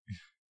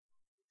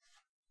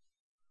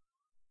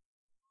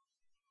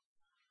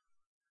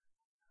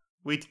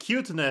 With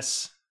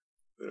cuteness.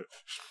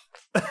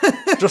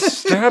 Just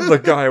stab the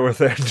guy with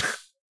it.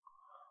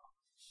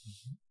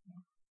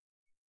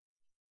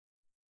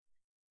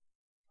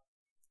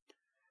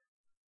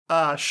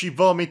 She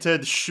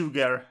vomited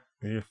sugar.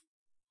 Yeah.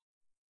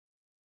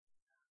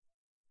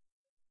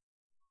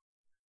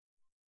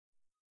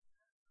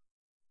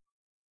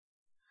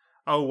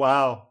 Oh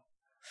wow.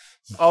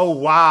 Oh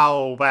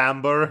wow,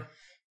 Amber.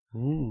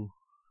 Ooh.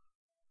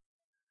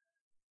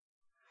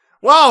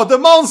 Wow, the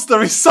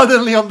monster is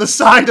suddenly on the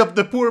side of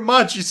the poor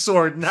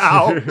Magisword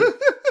now.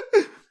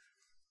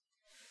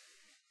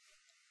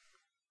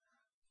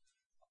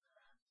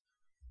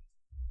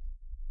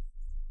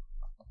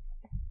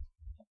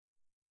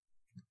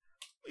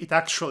 It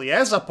actually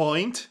has a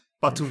point.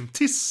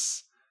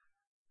 Patuntis.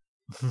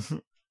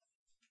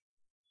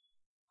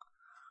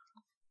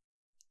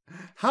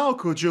 How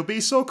could you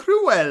be so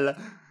cruel?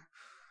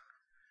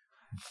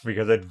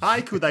 Because How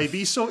could I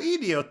be so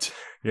idiot?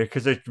 Yeah,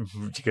 because it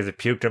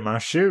puked in my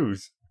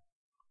shoes.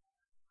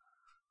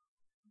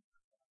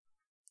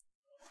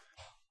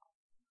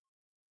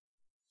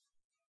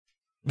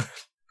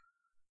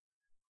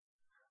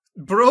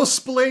 Bros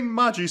playing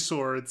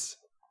Magiswords.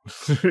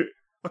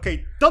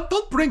 Okay,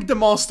 don't bring the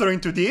monster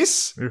into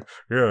this.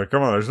 Yeah,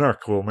 come on, it's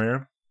not cool,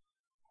 man.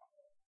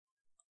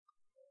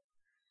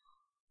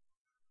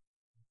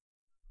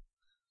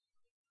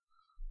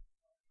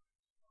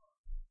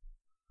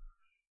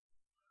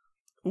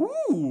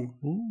 Ooh.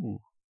 Ooh.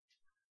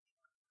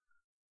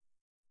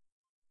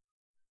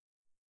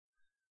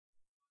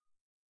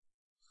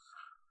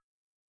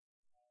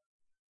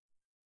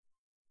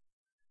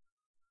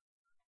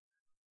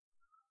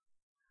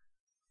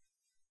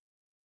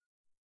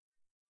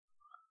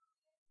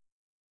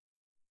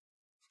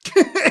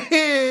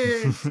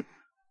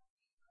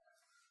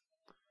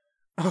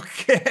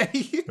 Okay.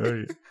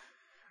 Hey.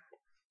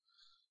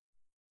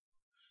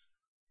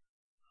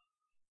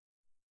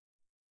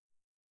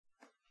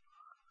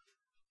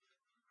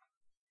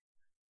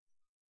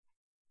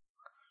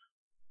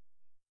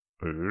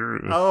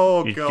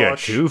 Oh He's got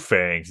gosh. 2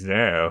 fangs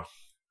now.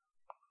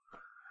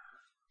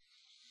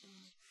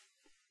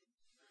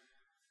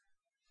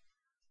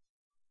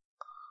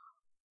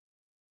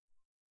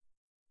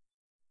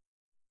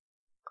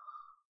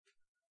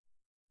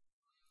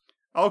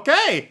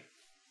 Okay.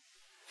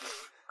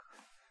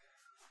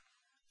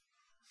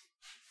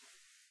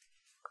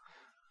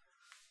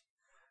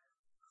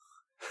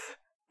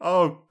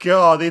 Oh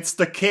god, it's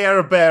the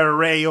Care Bear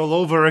Ray all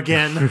over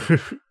again.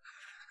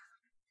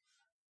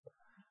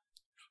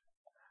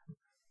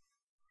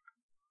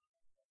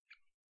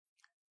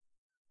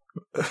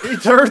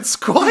 It hurts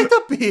quite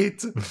a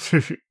bit.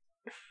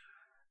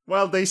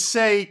 Well, they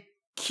say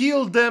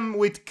kill them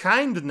with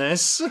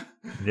kindness.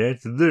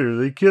 That's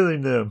literally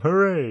killing them.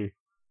 Hooray!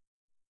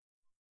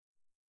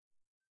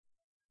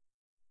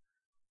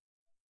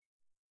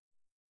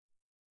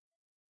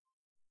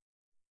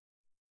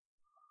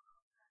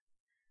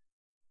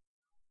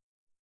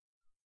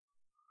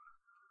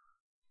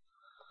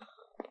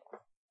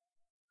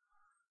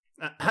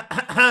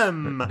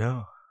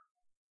 No.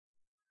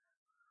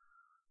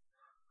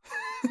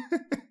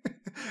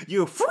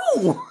 You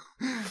fool!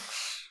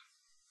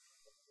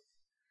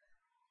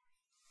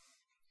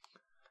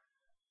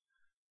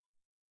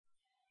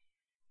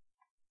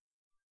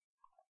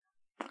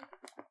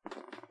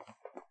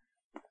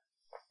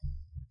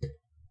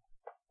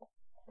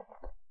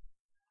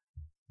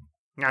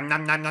 Nom,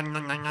 nom, nom, nom,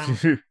 nom, nom,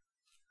 nom.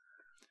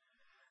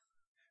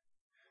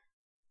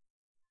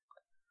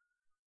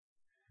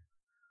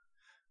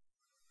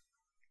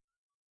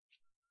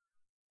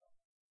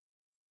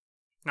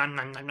 Nom,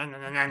 nom, nom, nom,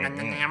 nom, nom, nom,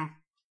 nom, nom.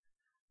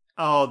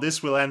 Oh,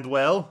 this will end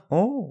well.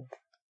 Oh.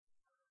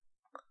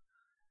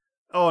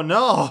 Oh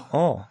no!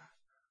 Oh.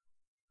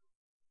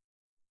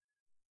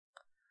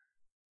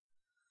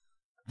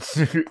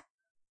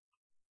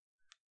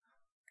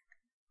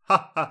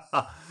 Ha ha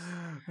ha.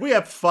 We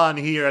have fun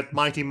here at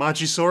Mighty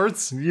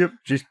Magiswords. Yep,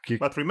 just kick.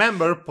 But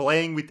remember,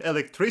 playing with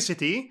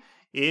electricity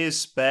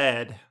is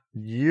bad.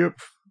 Yep.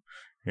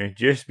 And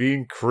just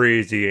being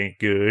crazy ain't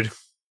good.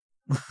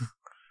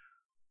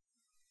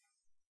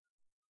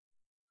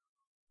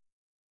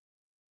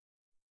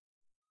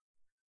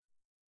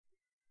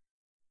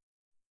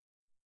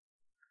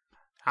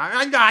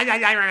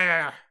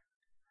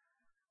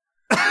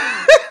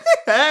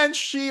 And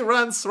she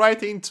runs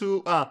right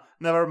into...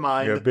 never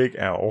mind. Yeah, big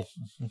owl.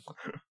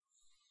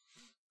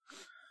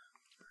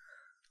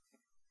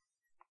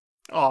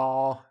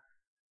 Aw.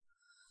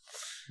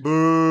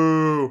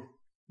 Boo.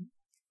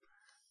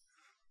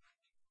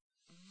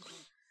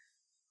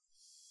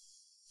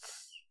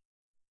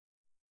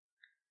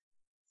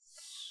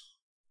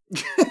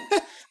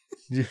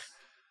 Yeah.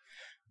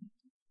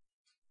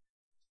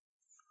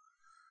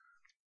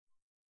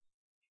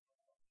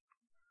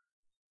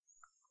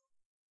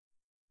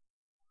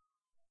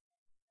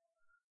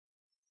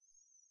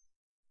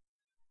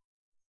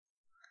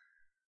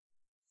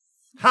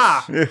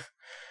 Ha! Yeah.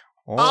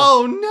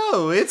 Oh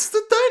no, it's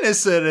the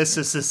dinosaur. Just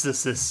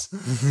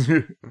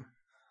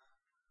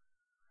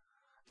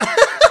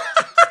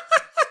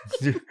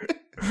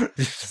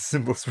a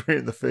simple spray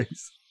in the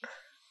face.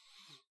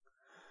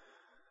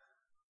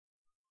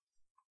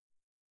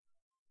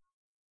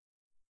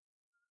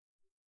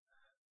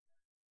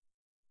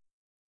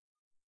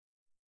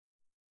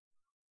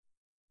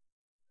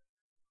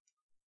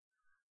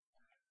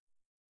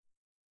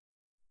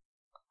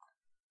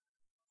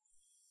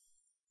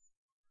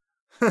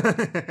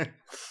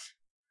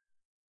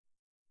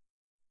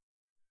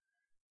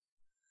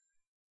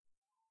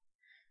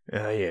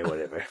 Yeah,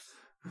 whatever.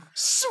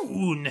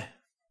 Soon.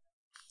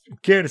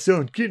 Can't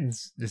selling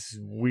kittens. This is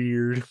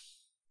weird.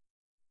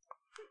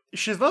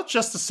 She's not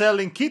just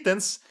selling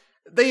kittens,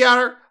 they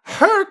are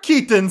her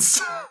kittens.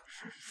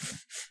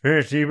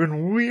 It's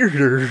even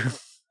weirder.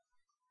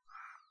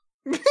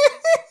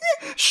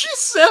 She's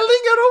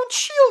selling her own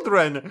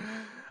children.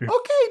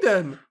 Okay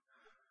then.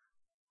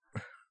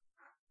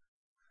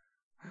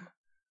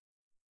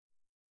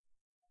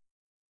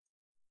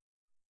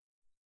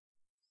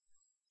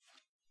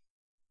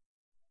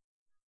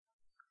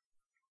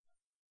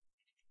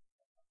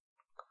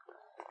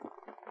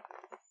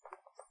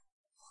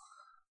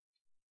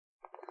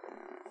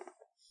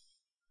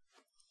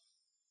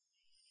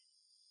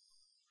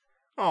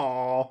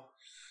 Aww.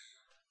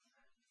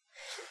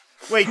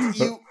 Wait,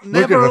 you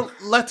never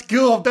let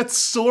go of that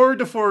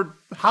sword for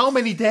how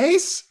many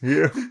days?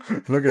 Yeah,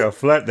 look at how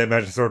flat that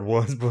magic sword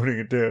was putting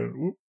it down.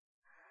 Whoop.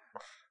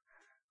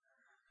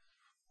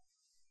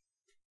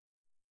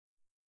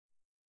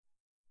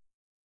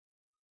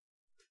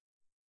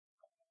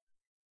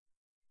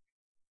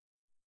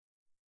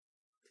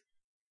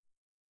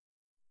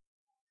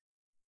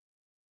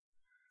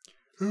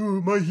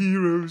 Oh, my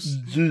heroes.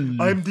 Gee.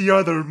 I'm the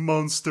other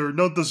monster,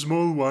 not the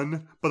small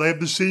one, but I have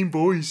the same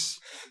voice.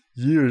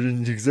 Yeah,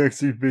 in the exact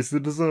same face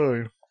of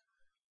design.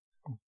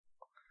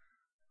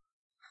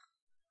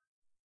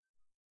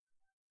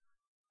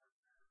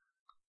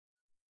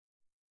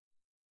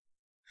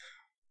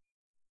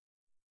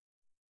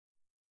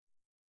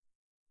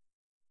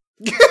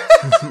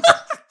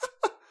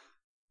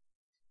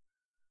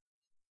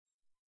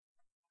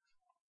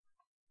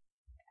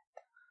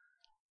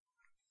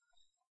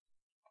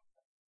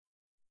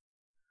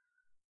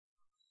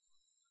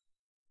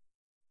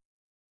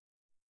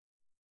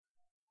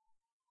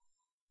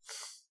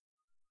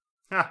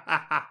 Ha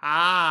ha ha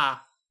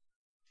ha!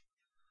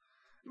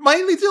 My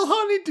little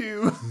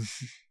honeydew!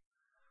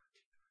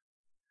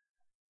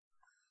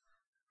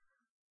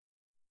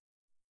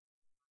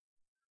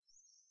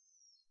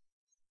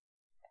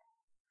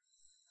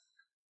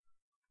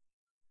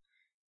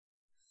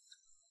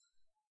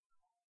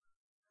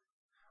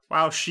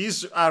 Wow,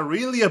 she's a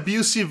really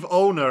abusive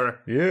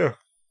owner. Yeah.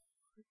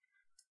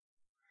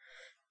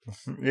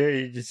 Yeah,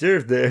 you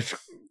deserve that.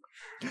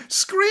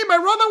 Scream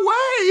and run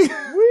away!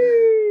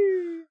 Whee!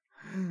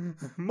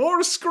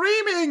 More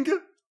screaming!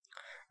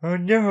 Oh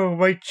no,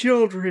 my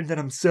children that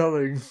I'm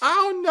selling.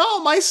 Oh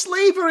no, my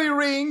slavery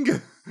ring!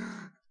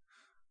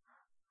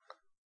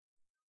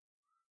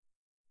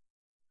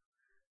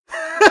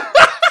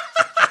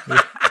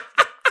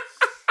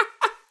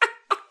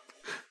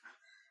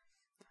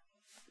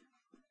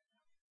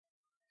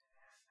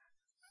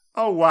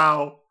 Oh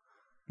wow.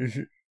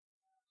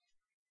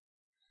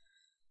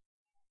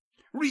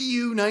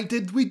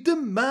 Reunited with the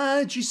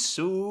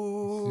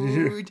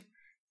Magisword.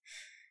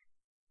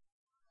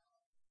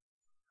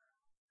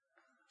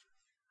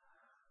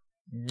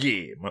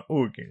 Yeah, my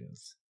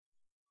organs.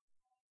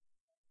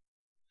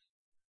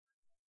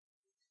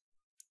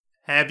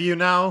 Have you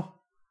now?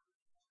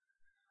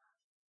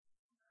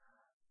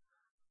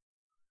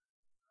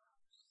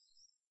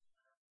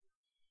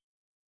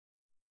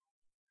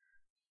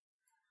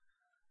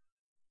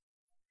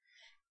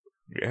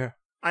 Yeah.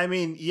 I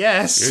mean,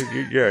 yes.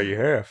 Yeah, you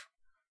have.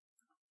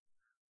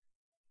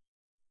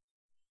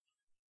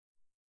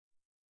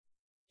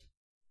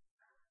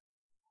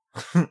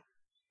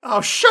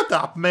 Oh, shut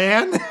up,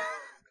 man.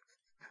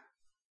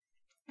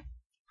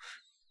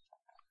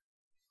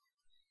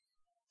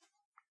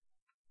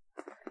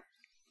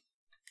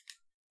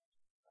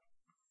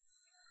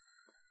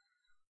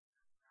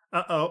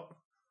 Uh-oh.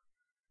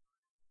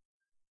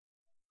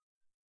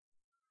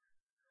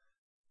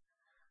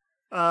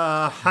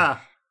 Uh-huh.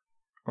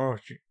 Oh,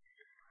 gee.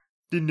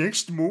 The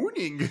next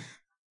morning.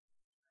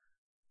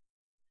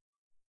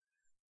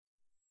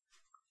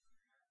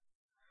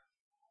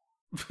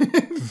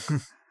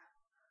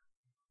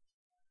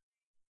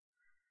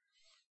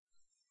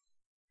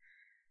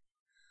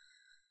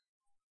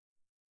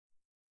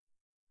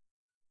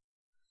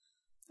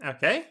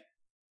 Okay.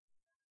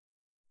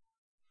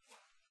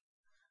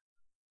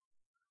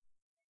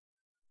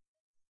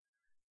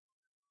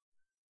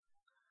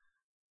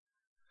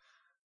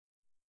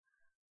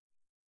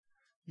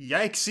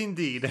 Yikes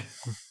indeed.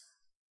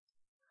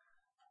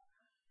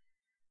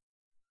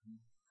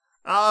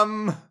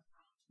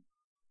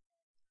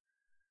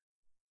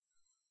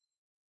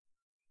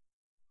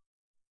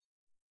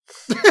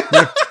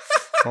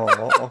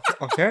 Oh,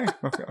 okay.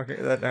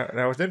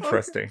 That was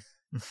interesting.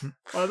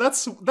 Well,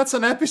 that's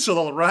an episode,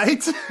 all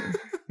right.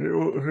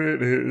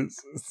 It is.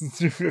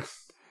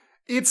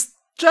 It's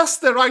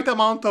just the right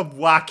amount of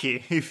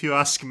wacky, if you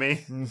ask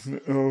me.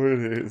 Oh,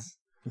 it is.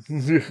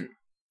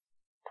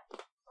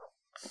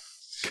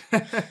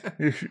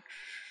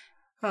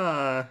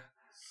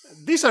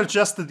 These are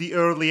just the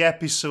early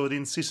episode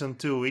in season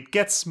 2. It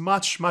gets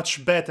much,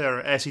 much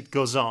better as it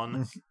goes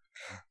on.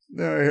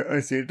 No,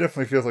 I see. It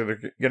definitely feels like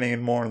they're getting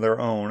in more on their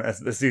own as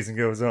the season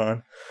goes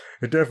on.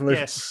 It definitely.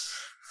 Yes.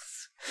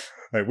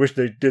 I wish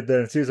they did that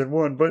in season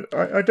 1, but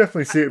I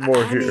definitely see it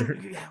more here.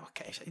 Yeah,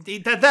 okay.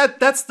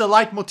 That's the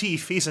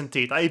leitmotif, isn't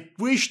it? I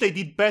wish they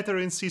did better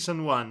in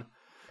season 1.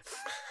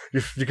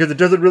 Because it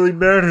doesn't really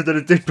matter that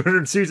it did better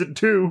in season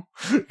 2,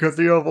 because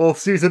the whole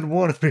season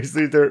 1 is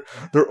basically their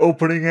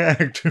opening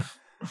act.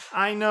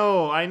 I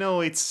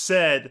know, it's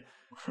sad.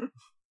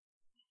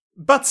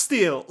 But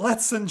still,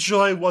 let's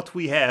enjoy what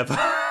we have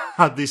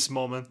at this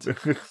moment.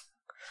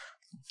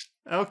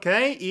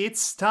 Okay,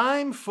 it's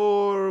time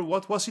for,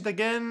 what was it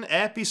again?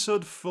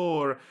 Episode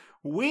 4,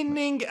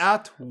 Winning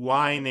at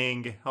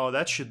Whining. Oh,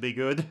 that should be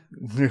good.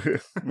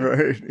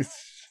 Right.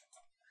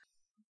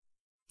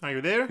 Are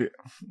you there?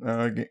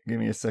 Yeah. Give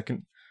me a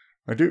second.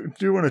 I do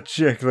want to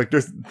check. Like,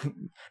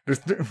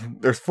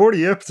 there's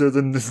 40 episodes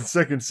in this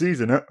second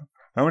season.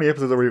 How many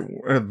episodes are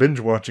we binge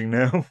watching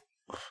now?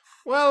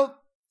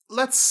 Well,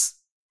 let's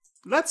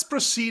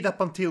proceed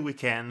up until we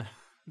can.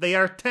 They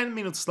are 10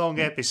 minutes long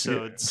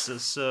episodes,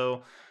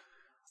 so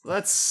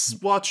let's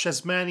watch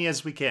as many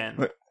as we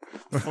can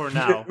for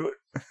now.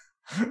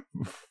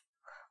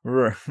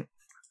 Right.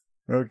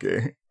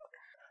 Okay.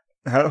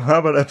 How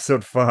about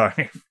episode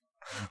 5?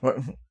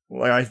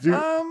 Like I do.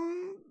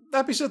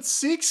 Episode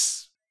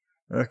 6?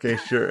 Okay,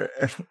 sure.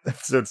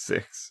 Episode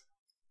 6.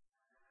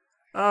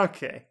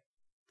 Okay.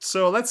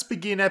 So let's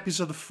begin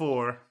episode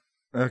 4.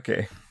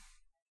 Okay.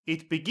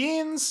 It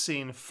begins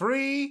in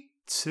 3,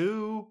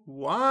 2,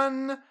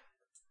 1,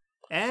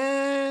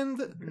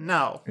 and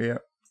now. Yeah.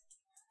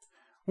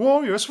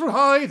 Warriors for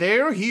high,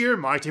 they're here,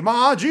 mighty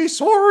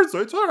Magiswords,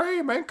 it's a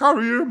aim and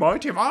career,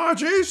 mighty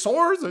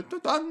Magiswords,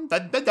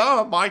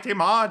 mighty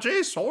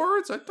Magiswords,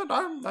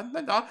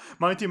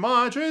 mighty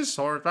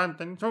Magiswords,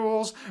 and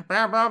tools,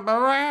 the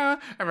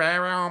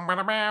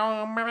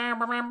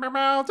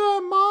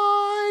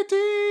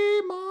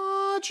mighty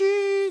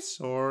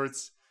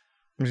Magiswords.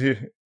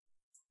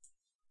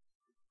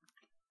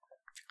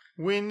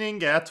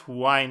 Winning at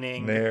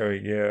whining. There we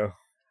go.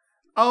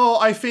 Oh,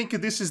 I think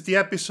this is the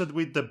episode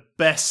with the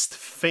best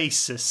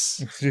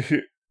faces.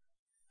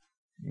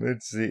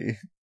 Let's see.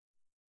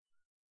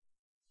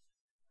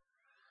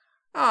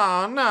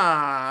 Oh,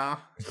 no.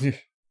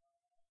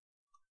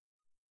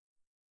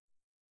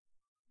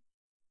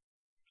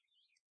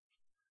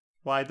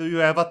 Why do you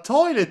have a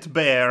toilet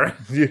bear?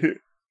 Because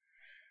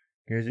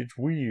it's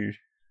weird.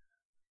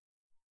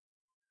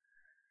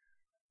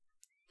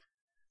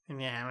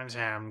 Yeah,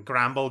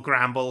 grumble,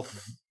 grumble.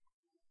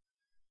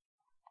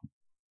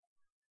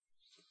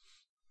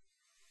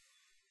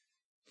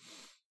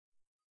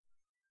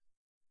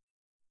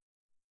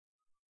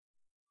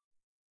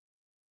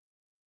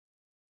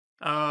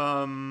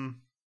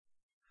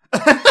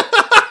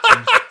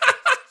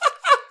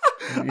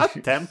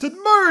 Attempted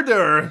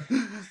murder!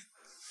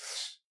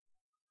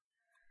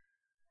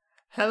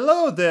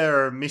 Hello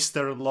there,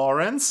 Mr.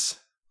 Lawrence.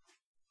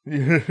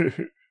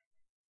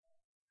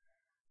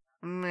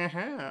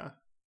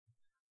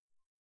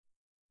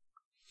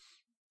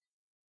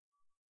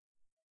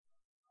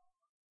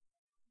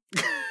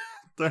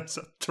 There's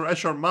a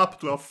treasure map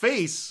to a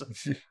face.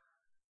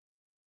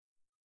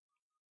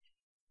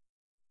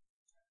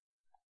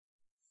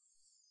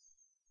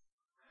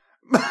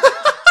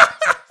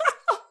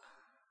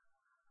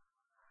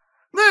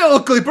 Nail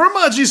clipper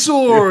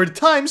Magisword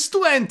times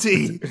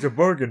 20. It's a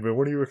bargain, but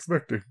what are you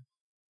expecting?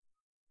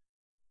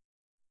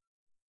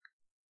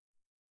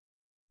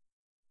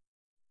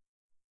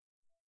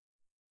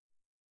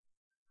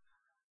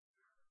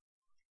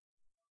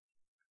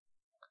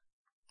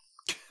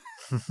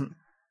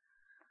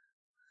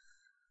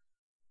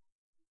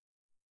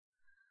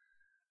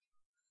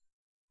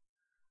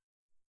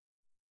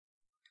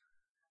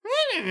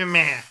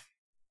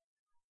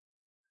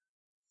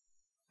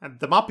 And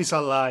the map is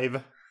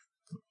alive.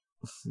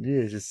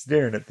 Yeah, just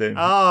staring at them.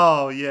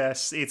 Oh,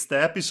 yes. It's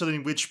the episode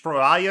in which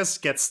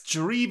Proias gets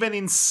driven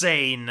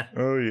insane.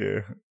 Oh,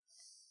 yeah.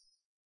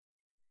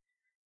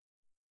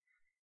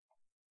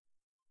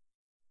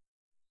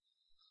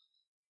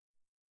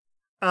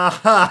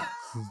 Aha!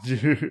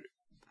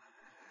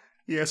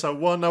 He has a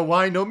Wanna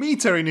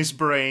Whine-o-Meter in his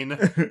brain.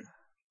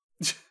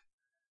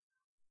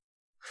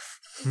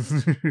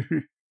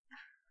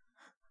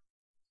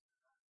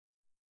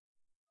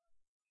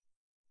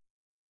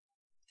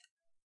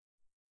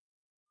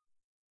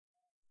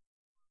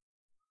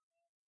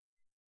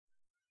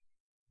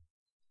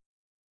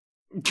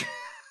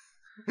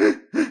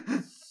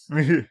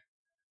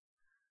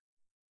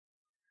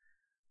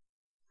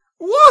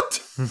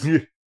 What?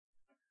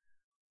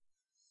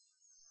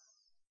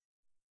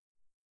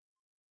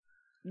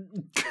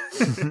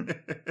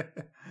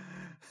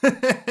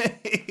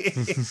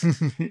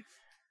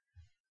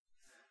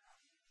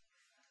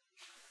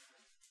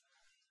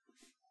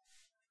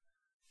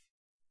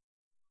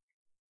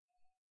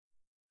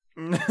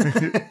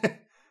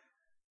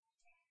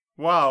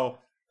 Wow.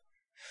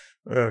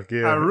 Oh,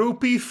 yeah. A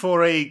rupee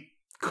for a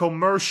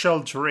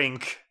commercial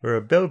drink. Or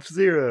a Belch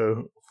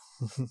Zero.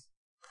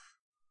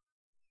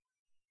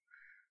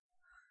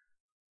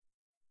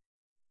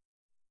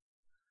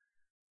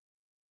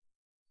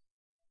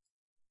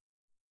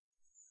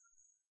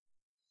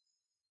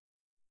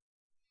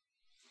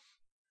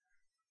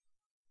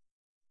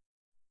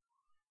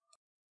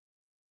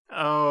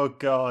 Oh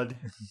god.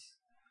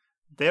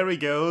 There he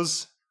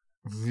goes.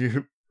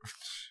 Yep.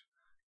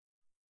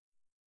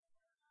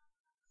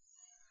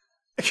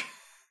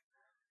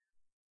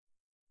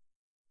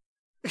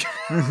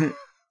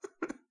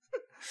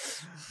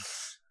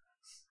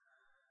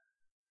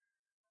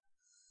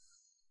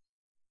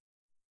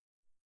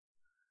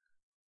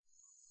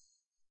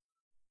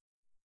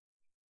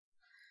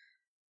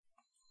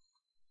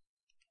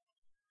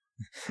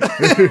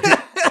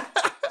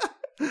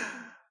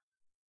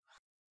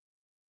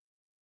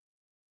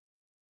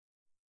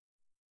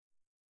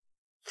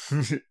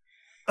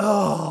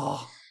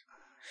 Oh.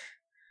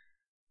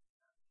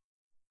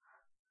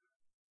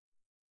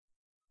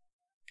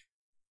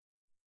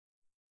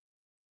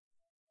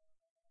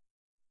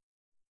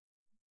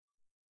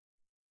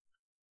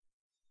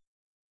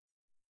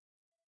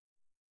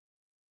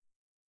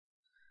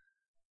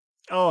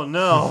 Oh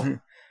no.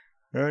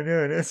 Oh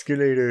no, an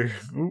escalator.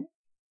 Ooh.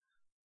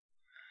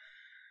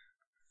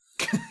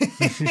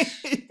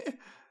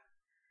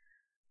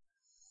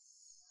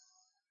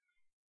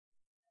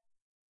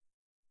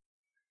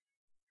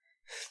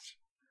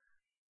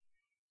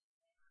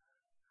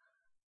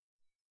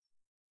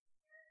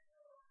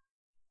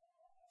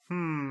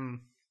 Hmm.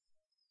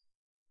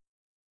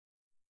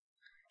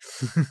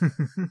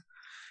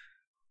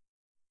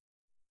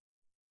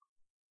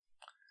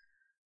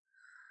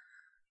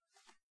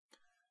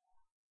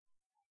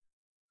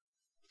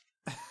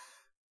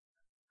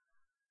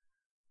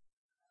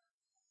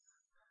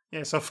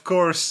 Yes, of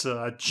course,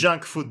 a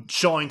junk food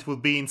joint will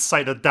be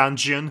inside a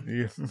dungeon.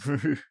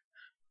 Yeah.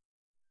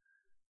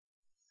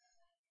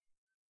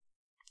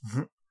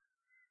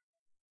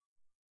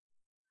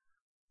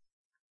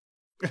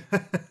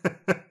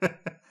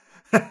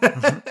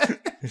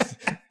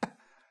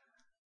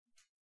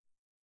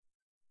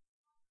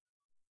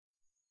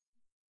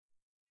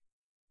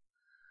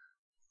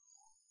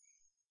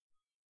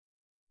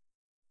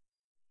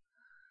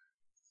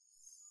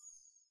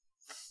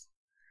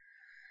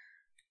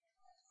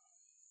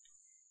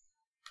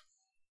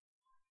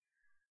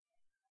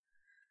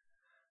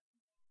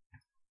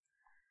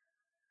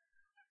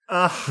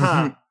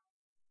 Aha.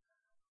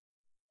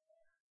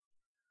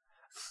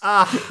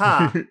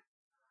 Aha.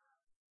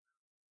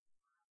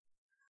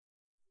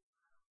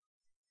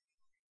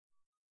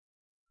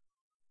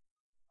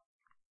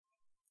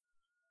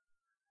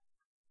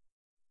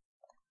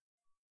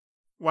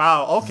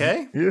 Wow,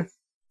 okay. Yeah.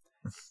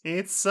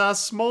 It's a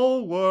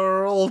small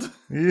world,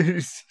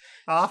 Yes.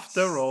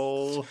 after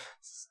all.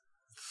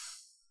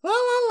 La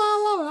la la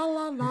la la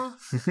la la.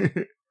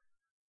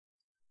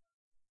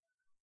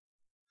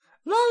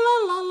 La la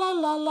la la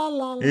la la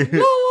la la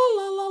Yeah.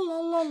 la la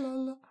la la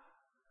la.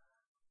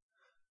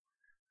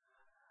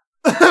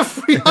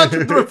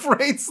 300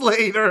 refrains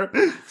later.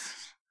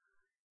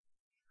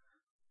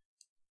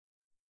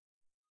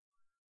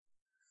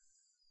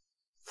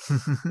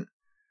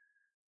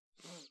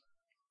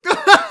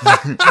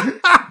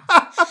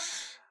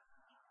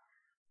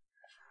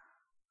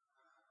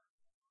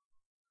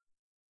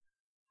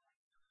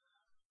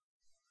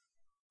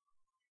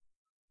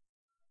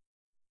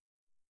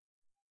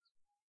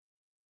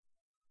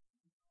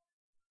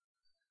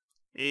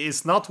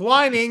 He's not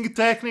whining,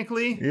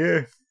 technically.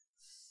 Yeah.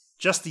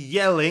 Just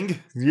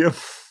yelling. Yep.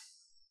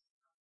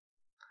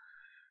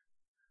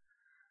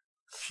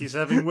 She's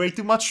having way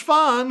too much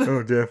fun.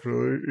 Oh,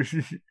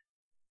 definitely.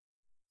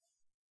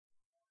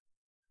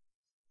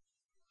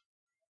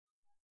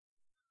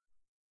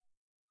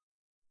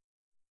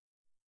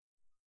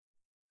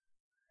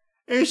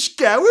 A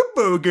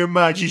Scouerburger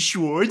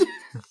Magisword.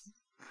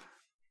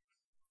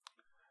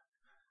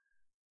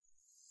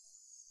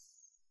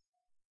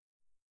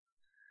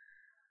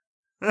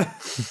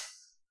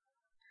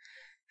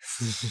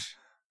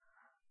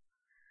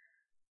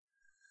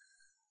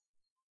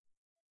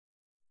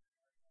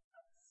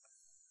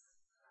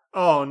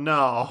 Oh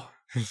no.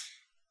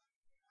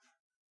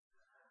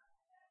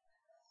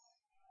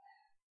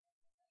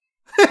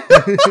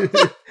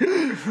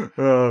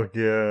 Oh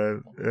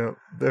god. Yeah,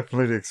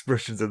 definitely the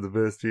expressions are the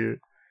best here.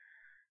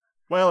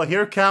 Well,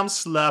 here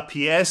comes la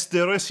pièce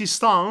de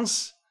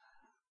résistance.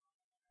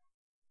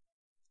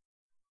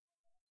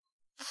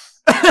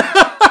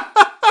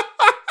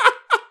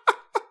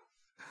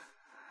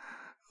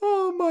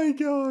 Oh my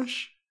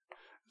gosh.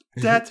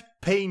 That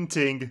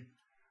painting.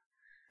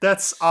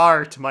 That's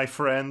art, my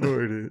friend. Oh,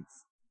 it is.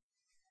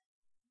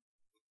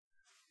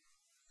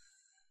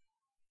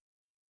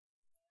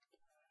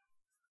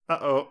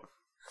 Uh-oh.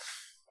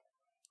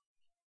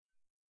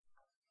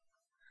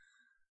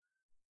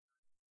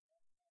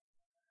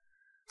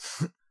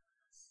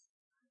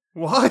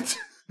 What?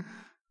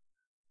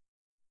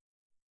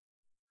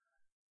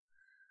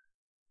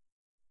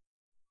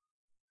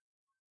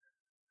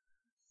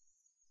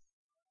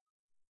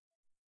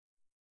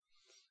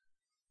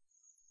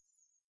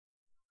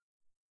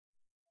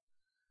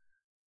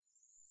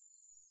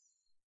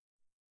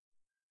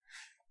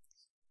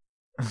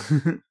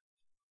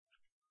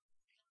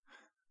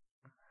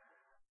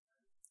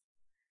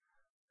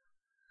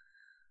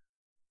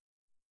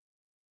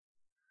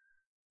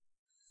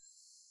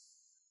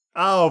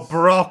 Oh,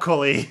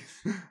 broccoli.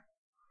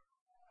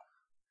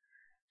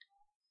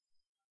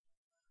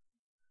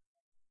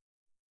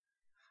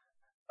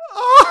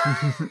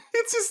 Oh,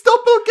 it's his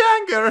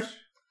doppelganger.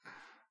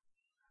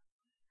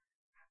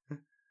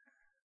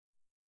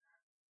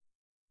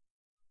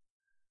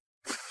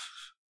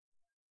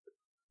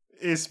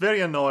 It's very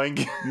annoying.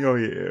 Oh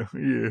yeah,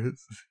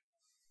 yes.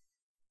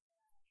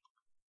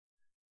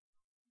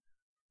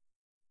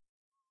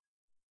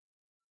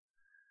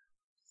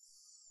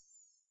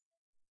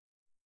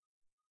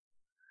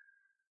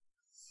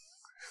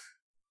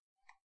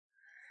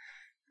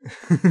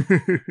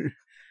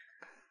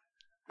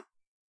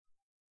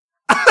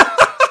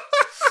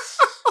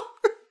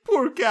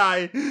 Poor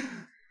guy.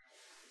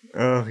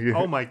 Oh yeah.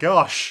 Oh my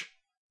gosh.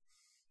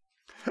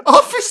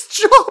 Off his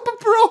job,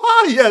 bro.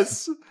 Ah,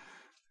 yes.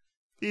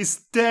 He's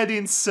dead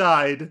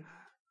inside.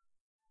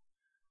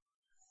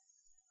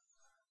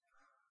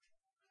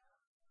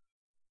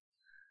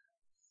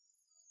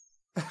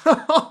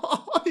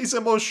 He's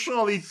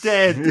emotionally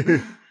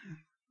dead.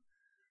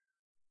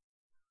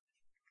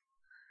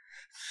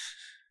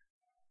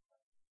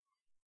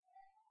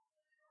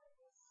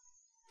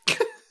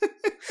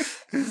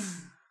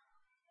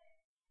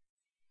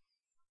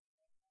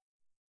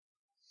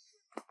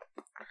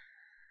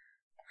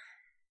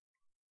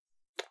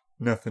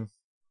 Nothing.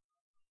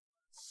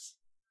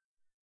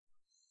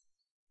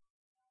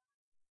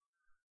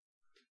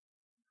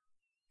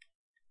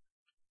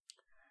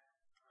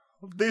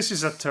 This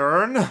is a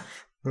turn.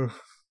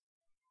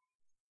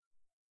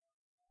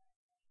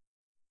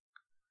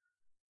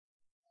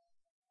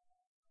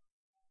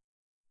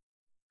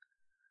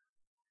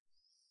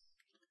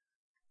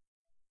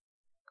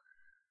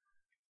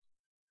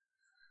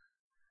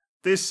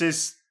 This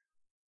is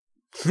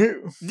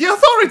the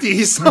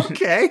authorities.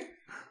 Okay.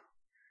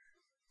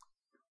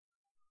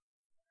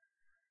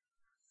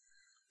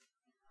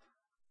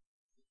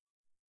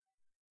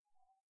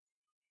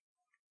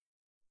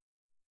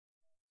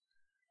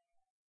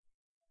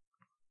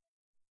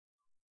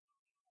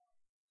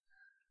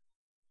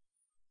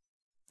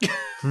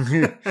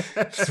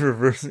 Just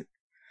reversing.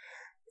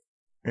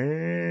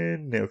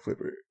 And nail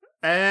clipper.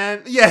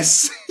 And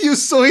yes, you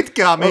saw it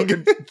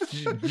coming.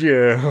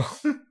 Yeah.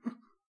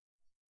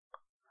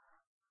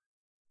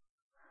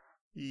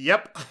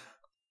 Yep.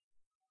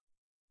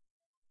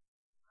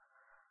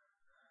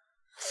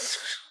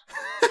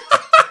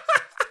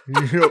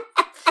 Yep.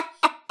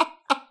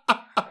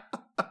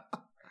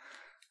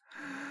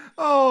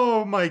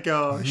 Oh my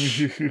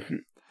gosh.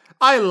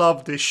 I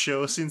love this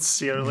show,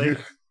 sincerely.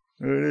 It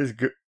is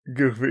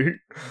goofy.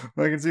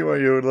 I can see why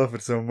you would love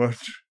it so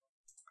much.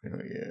 Oh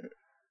yeah.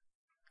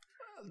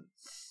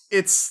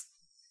 It's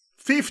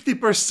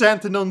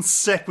 50% non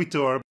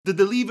sequitur. The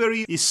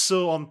delivery is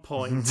so on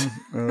point.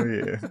 Oh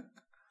yeah.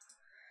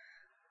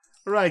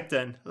 Right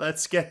then,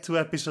 let's get to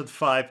episode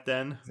 5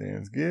 then.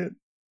 Sounds good.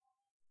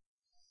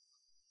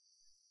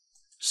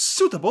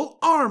 Suitable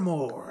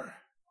armor.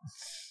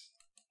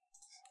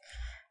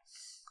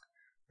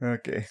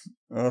 Okay,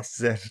 all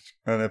set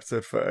on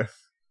episode 5.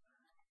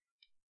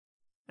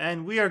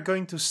 And we are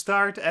going to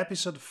start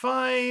episode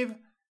 5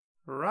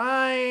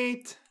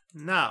 right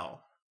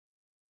now.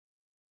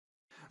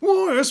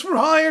 Warriors for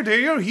hire,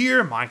 they are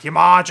here. Mighty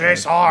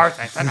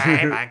Magiswords, it's the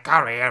name and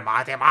career.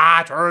 Mighty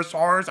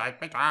Magiswords, Mighty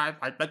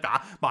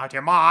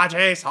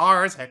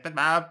Magiswords,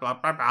 blah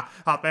blah blah.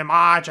 Mighty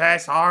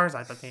Magiswords,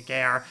 I don't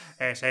care.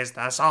 This is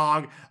the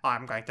song.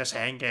 I'm going to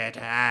sing it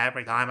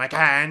every time I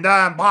can.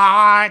 The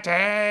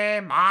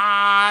Mighty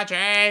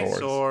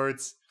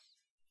Magiswords.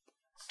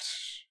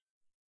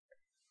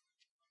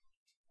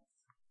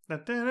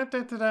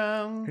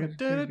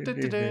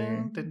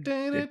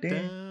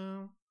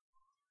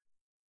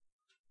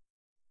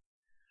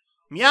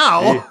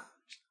 Meow! Hey,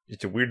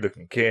 it's a weird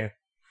looking cat.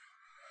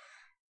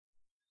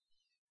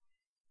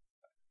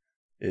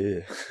 Yeah.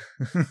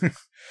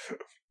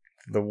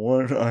 The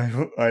one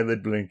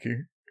eyelid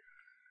blinking.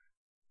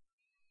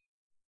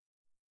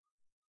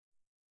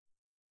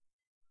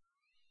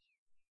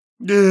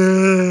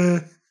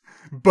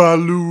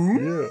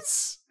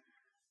 Balloons?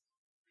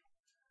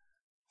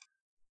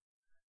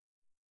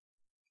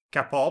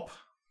 K-pop?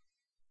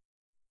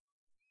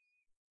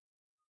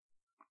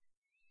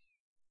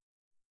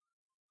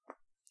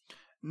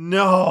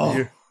 No!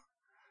 Yeah.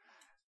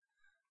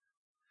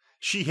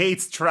 She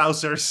hates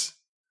trousers.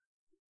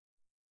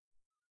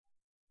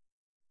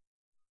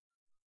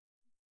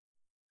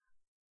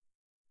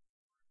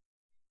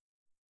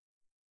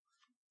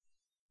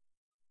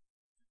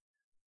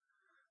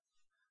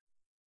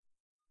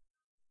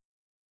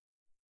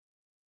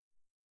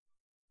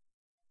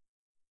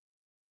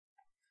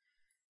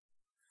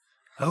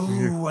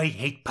 Oh, I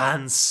hate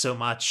pants so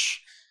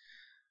much.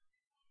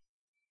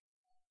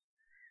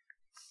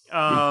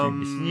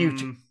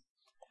 Snoot.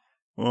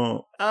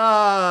 Oh,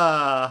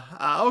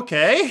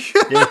 Okay.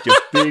 that's a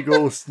big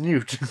old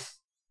snoot.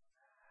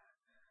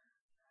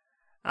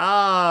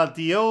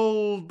 The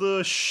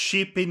old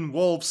sheep in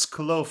wolf's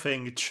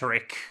clothing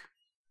trick.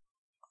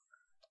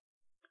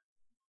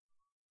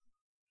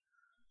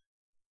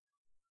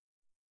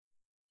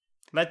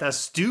 Let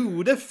us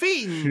do the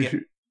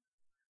thing.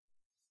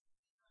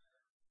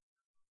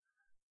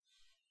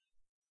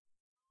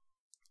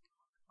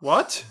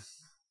 What?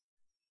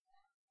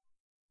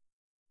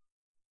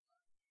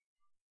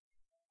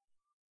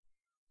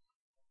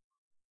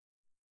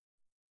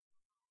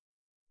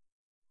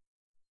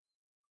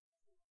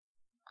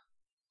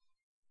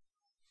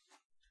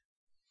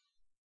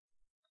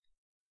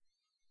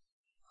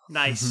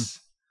 Nice.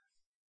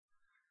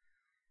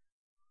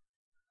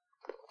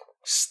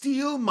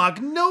 Steel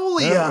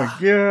Magnolia! Oh my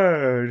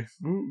god.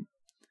 Ooh.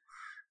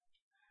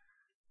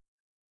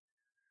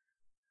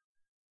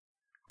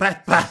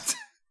 Pat pat!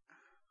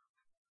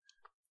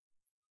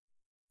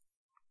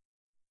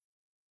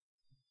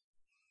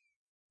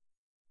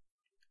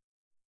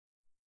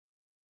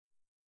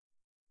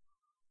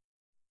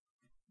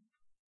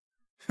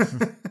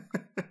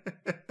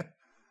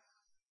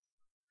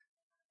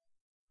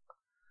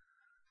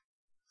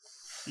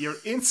 You're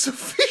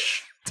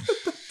insufficient.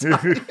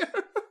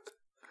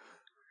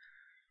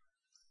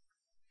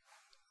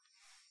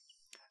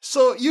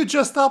 So you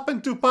just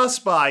happened to pass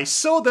by,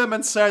 saw them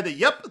and said,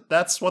 yep,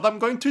 that's what I'm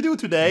going to do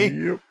today.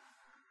 Yep.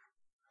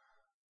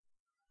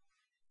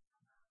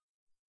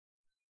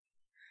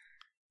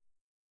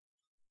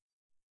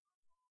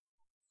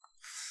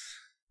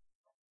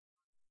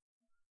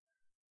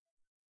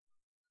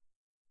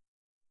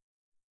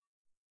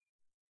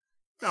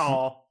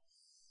 Aw.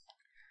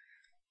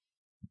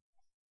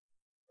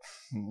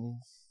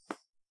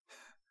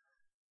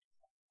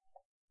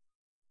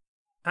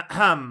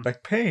 Ahem.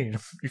 Like pain.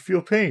 You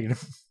feel pain.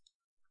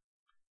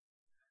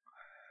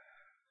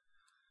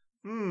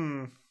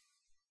 Hmm.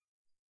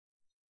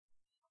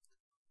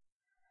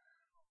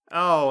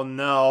 Oh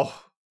no.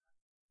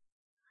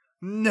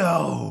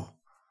 No.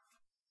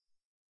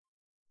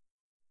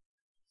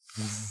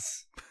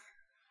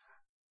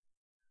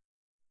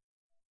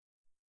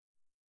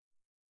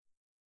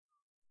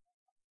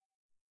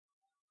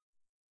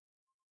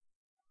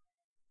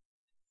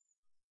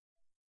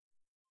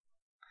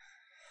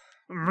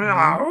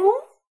 Meow.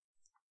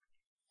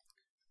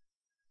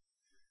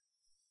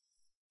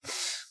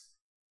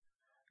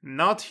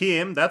 Not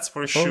him, that's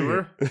for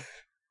sure. Yeah.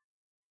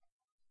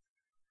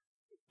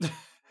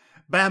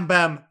 Bam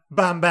bam,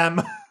 bam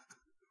bam.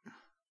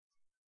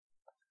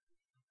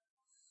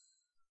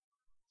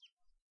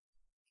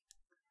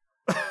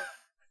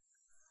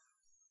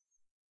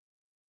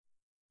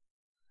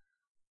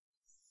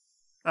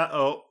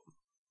 Uh-oh.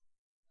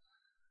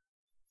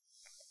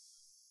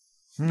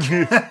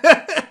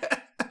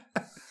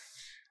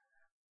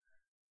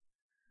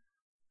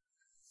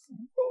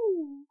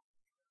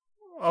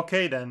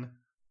 Okay then.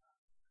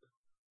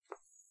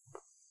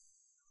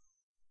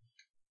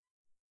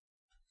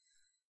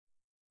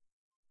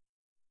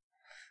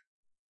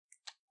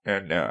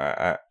 And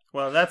now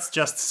Well, that's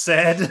just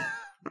sad.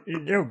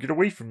 no, get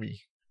away from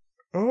me.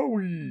 Oh,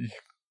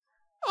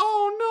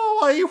 Oh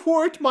no, I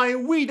hurt my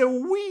widow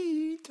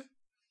weed.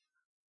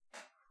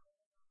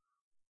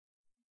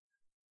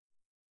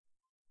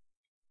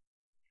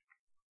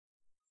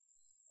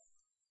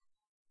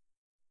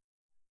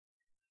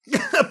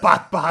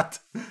 Pat pat.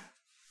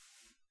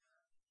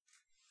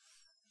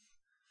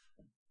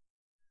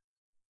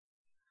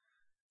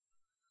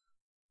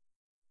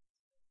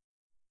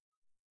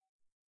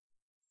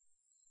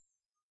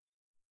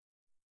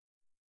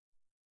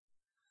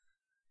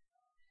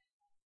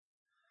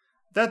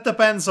 That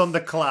depends on the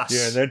class.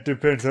 yeah, that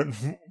depends on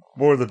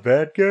more the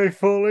bad guy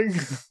falling.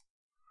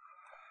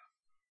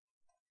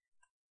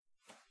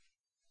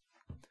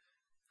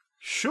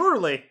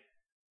 Surely.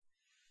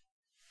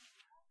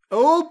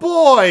 Oh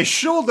boy,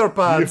 shoulder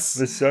pads.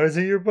 The size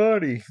of your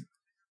body.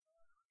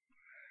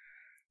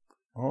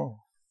 Oh.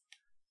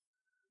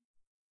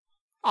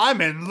 I'm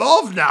in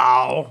love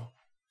now.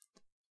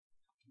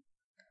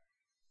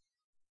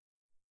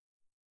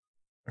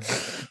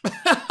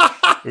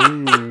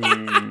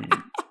 Ooh.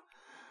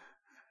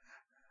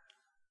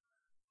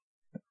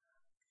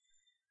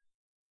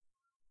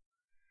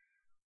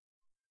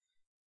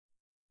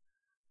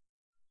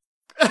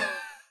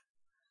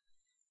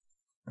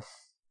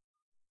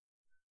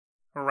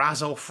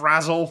 Razzle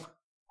frazzle.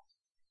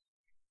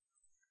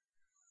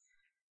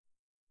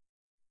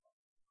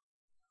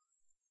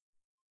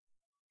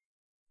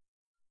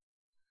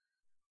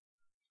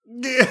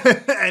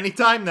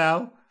 Anytime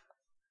now.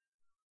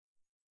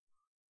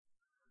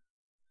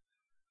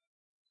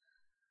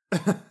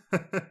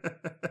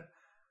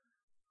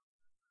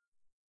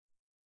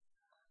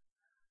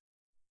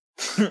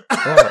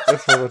 Oh,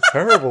 this was a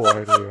terrible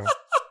idea.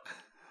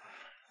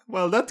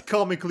 Well, that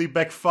comically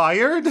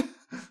backfired.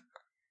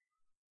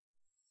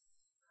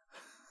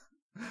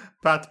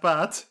 Pat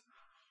pat.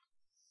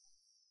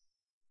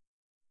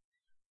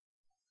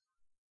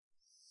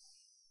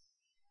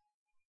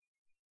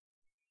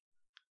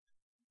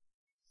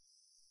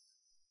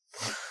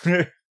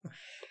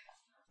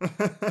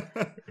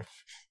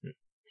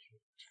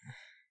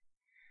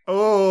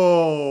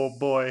 Oh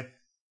boy.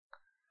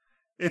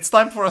 It's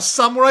time for a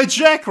Samurai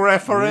Jack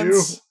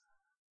reference.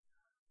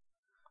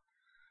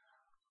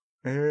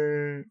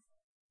 Oop.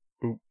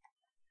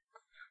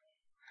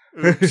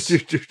 Oops.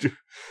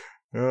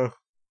 Oh.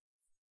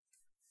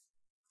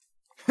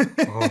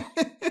 Oh.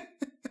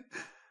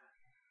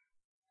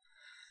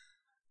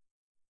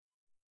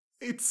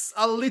 It's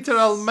a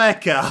literal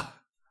mecha.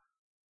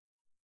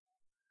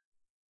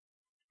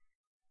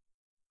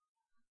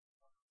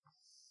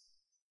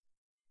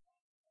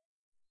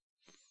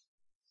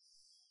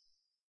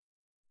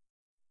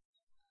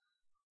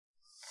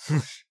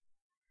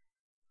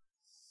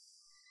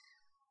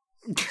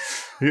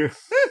 You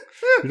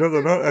know,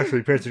 they're not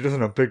actually pants, they're just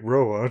in a big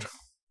robot.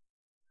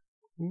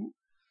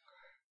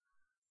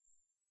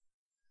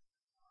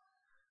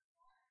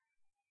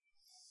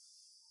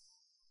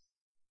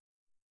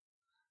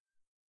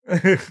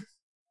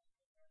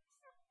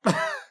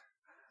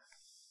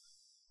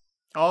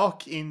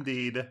 Och,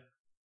 indeed.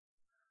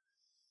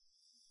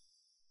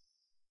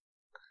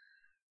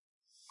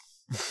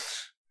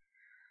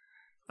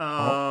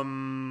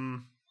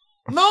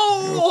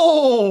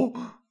 No!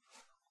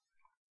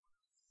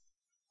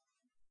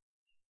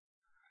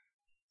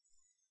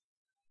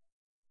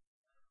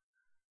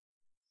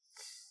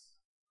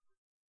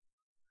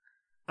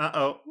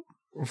 Uh-oh.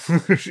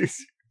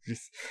 she's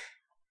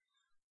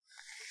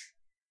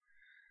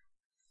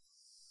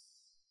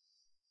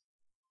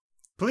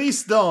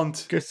Please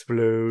don't.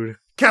 explode.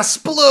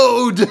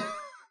 Casplode!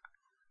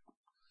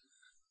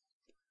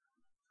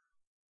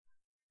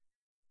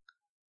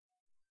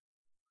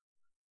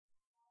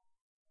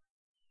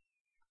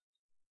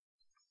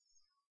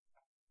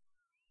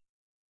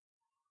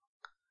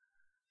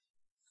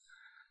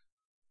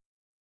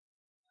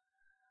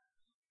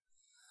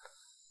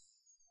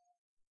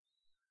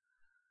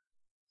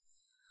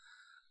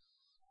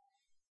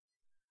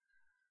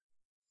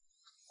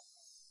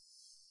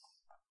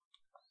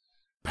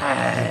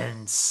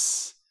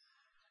 Pants.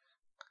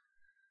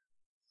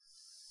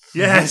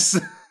 Yes.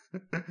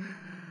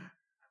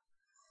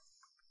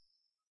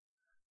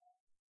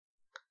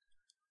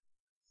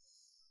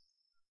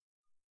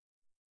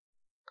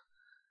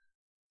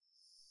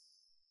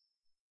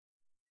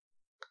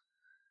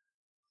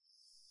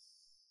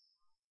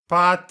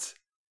 Pat.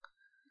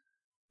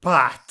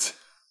 Pat.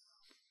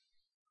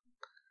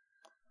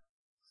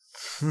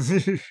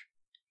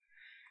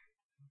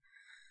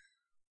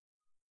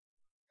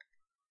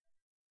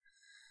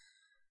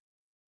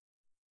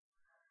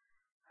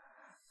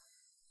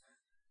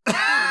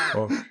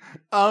 Oh.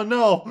 Oh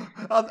no,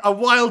 a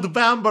wild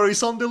Bamber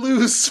is on the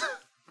loose.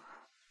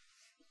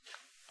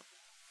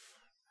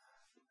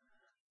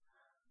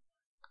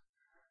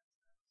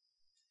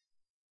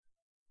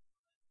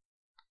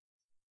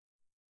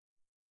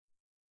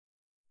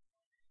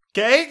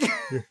 Okay?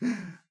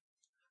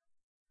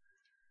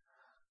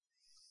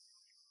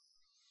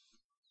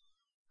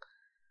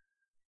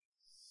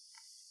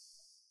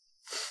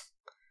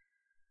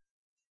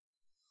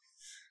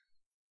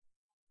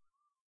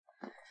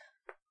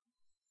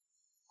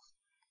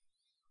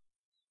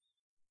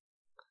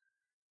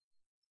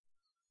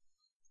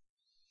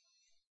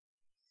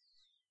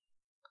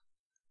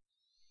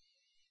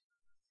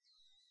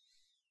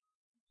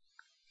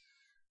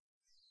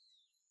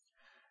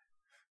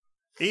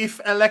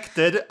 If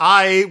elected,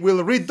 I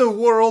will rid the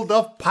world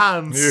of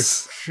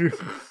pants.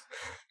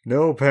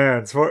 No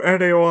pants for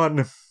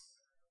anyone.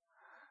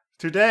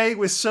 Today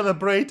we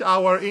celebrate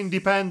our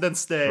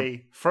Independence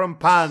Day from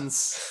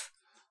pants.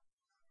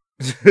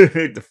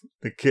 the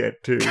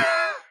cat too.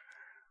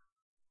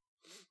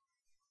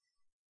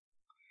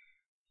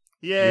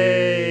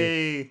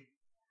 Yay!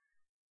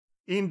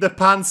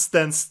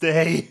 Independence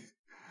Day.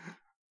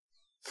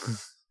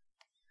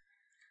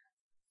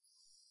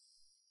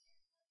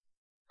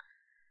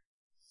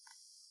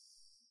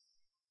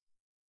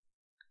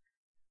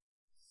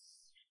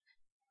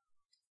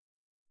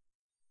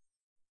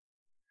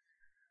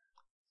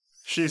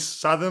 She's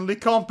suddenly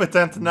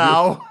competent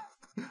now.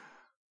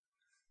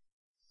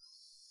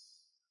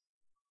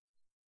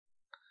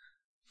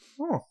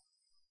 Oh.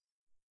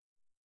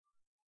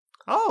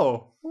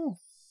 Oh. Oh.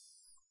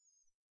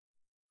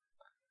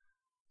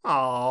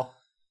 Oh.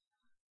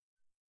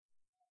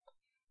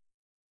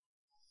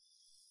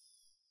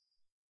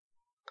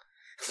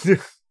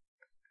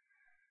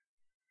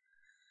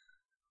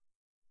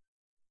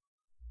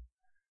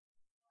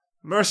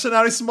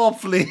 Mercenaries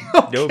Monthly.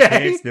 No Okay.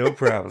 pants, no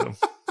problem.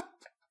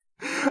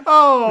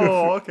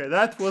 Oh, okay.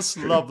 That was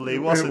lovely,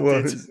 wasn't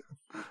it?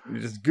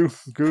 Just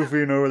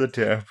goofy and over the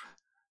top.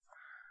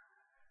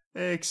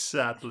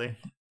 Exactly.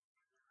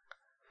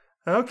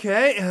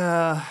 Okay,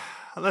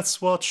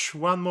 let's watch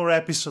one more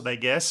episode, I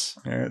guess.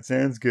 That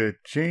sounds good.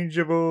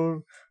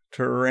 Changeable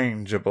to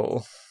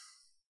rangeable.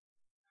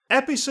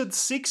 Episode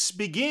 6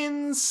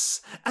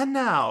 begins, and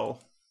now.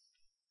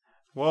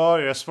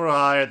 Warriors for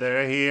hire,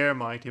 they're here.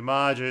 Mighty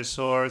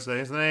Magiswords,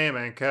 his name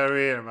and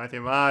career. Mighty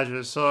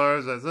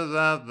Magiswords,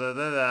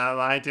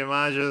 Mighty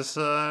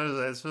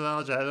Magiswords, it's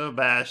no shadow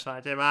bash.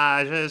 Mighty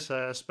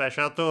Magiswords,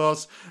 special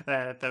tools.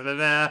 They're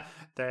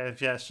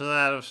just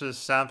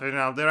something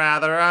of the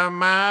rather a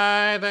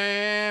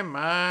Mighty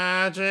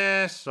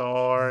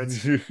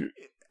Magiswords.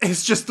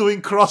 It's just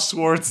doing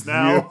crosswords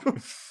now. Yep.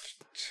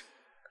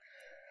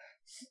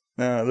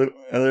 A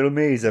little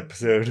maze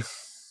episode.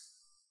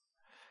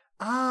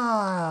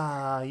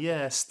 Ah,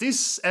 yes.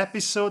 This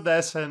episode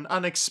has an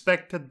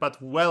unexpected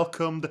but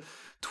welcomed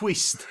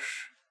twist.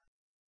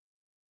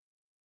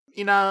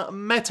 In a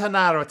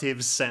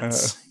meta-narrative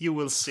sense, you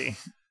will see.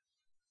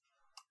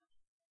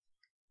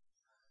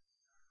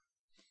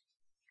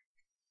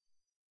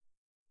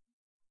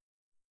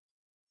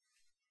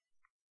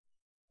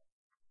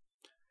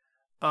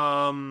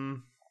 Oh.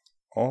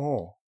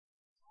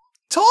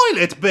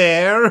 Toilet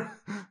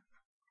bear!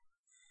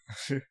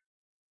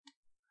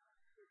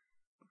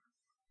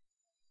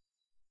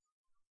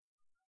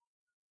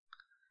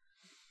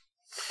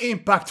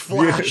 Impact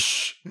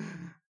flash!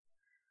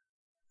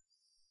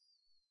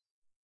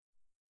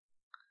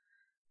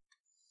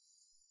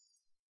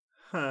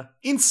 Huh.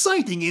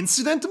 Inciting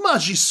incident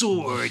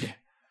Magisword!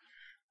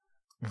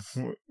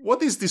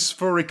 What is this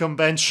furry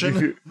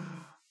convention?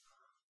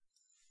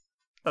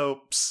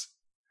 Oops.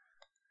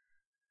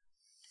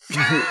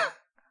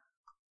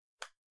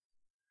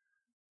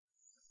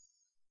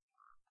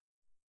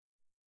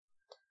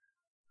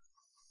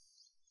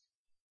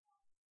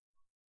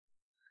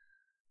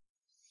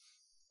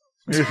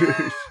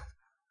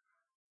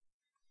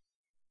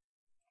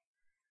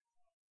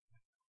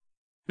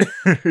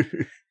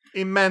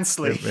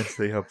 Immensely.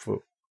 Immensely helpful.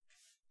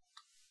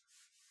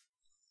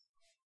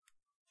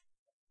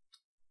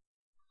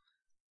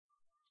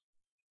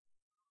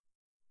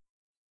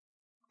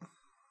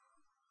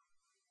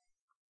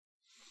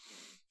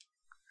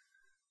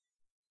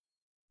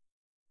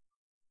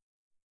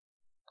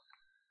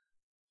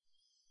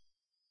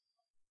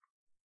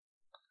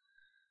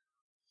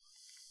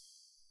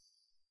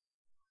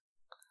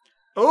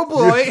 Oh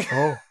boy!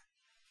 Oh.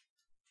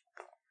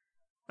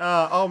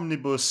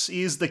 Omnibus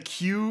is the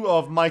Q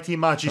of Mighty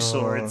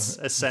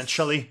Magiswords,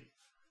 essentially.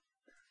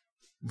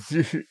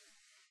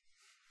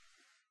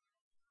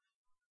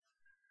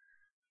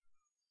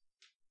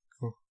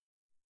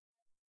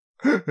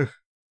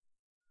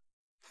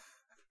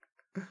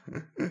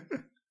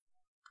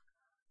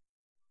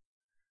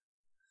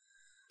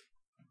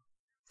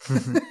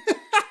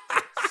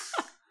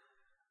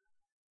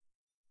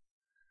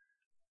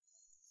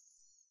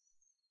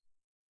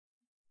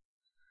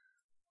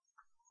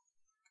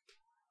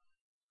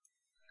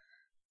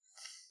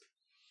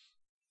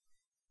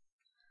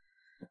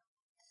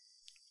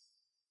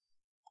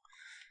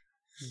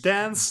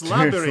 Dance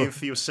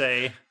labyrinth, you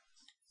say?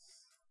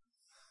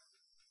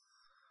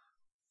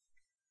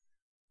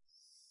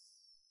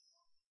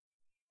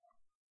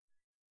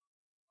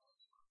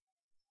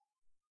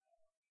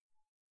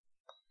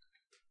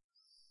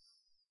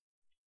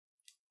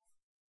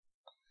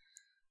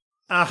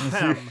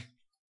 Ahem.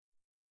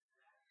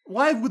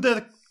 Why would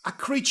a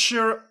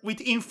creature with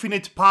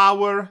infinite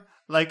power,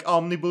 like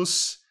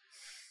Omnibus,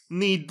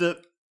 need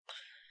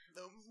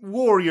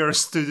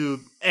warriors to do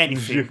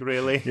anything,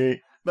 really? Yeah.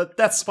 But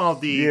that's one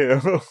of the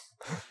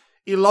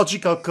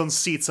illogical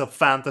conceits of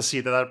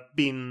fantasy that are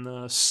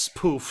being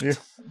spoofed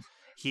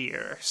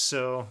here,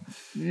 so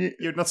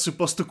you're not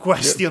supposed to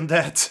question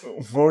that.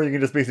 Or you can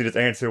just basically just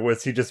answer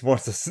with he just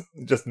wants to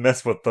just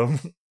mess with them.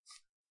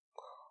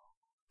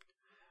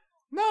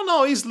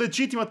 No, he's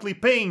legitimately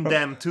paying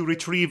them to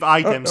retrieve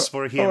items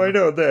for him. Oh, I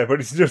know that, but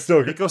he's just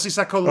still... Because he's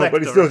a collector.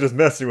 but he's still just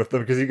messing with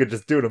them because he could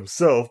just do it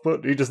himself,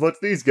 but he just lets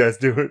these guys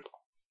do it.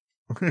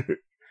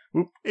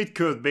 It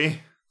could be.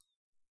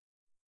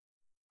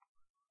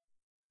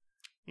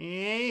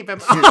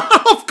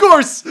 Of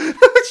course!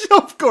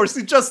 Of course,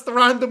 it just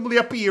randomly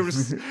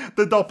appears,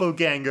 the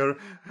doppelganger.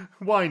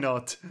 Why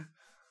not?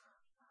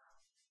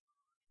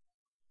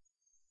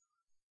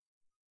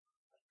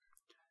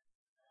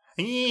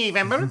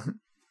 Remember?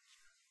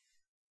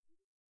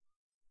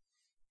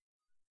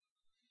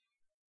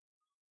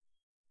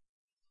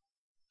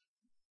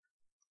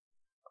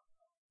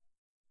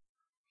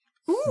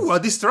 Ooh, a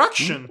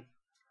distraction!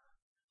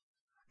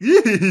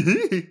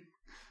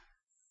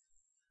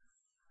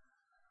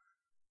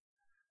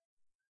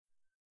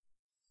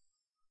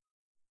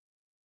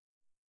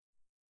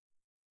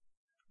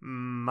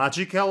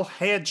 Magical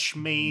hedge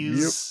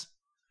maze.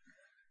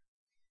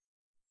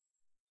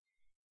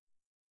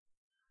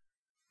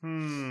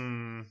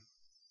 Hmm.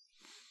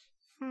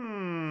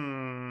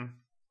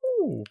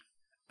 Ooh.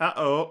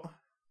 Uh-oh.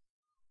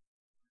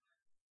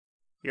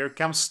 Here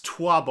comes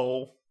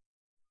trouble.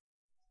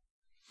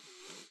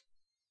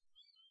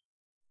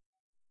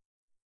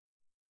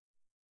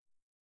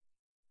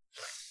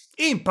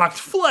 Impact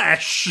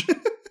Flash!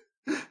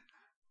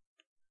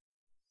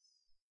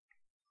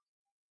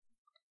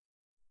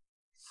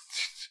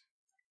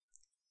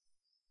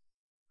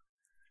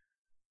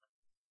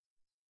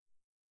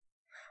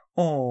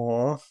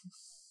 Aww.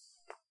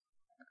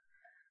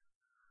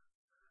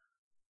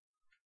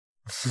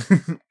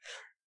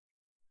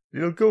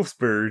 Little ghost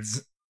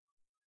birds.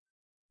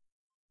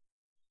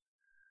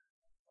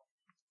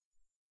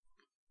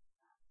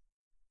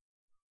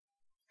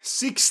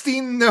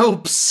 "16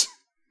 nopes!"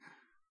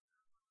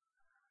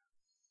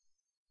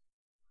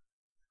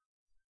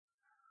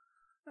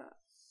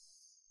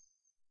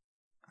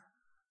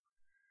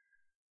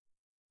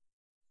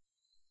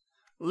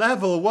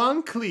 Level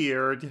 1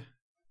 cleared.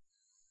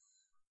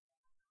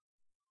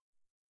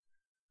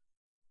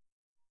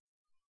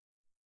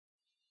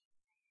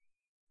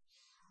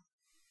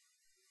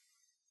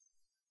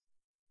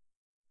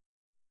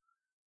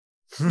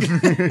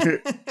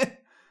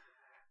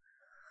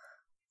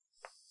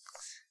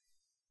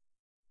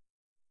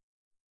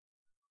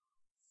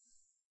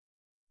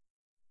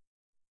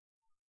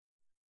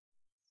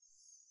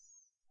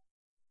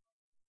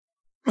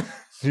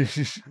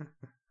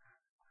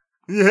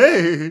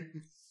 Yay!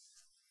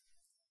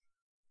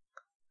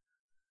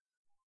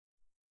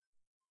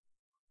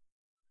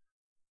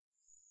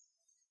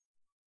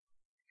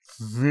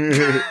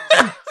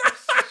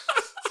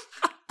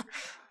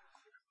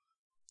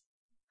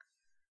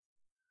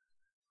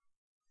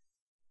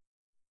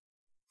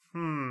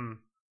 Hmm.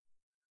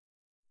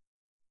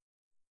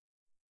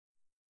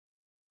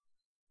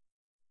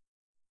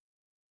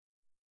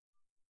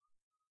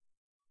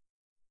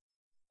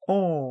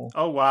 Oh.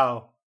 Oh,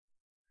 wow.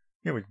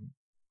 Yeah, we...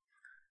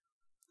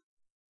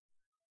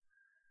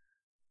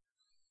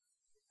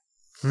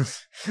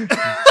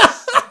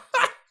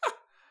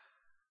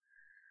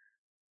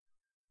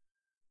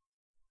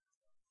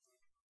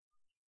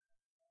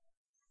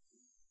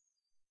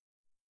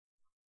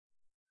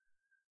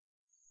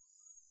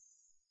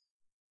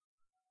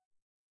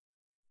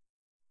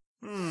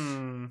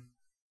 Hmm.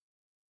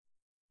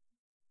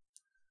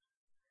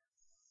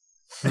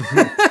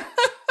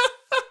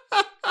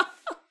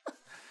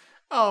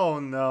 Oh,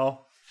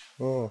 no.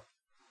 Oh.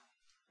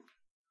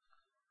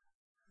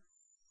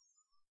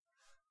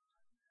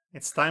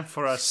 It's time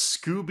for a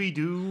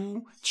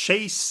Scooby-Doo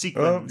chase Oh,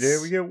 sequence.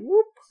 there we go.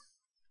 Whoop.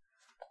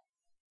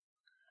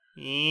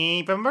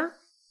 Remember?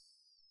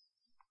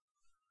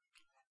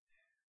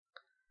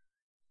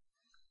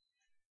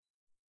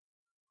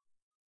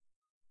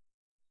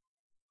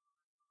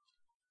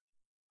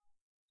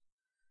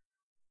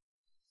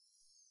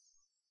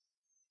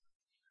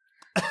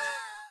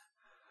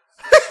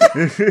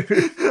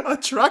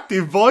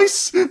 Attractive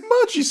voice,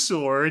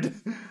 Magisword.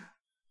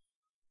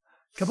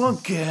 Come on,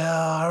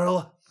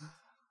 girl.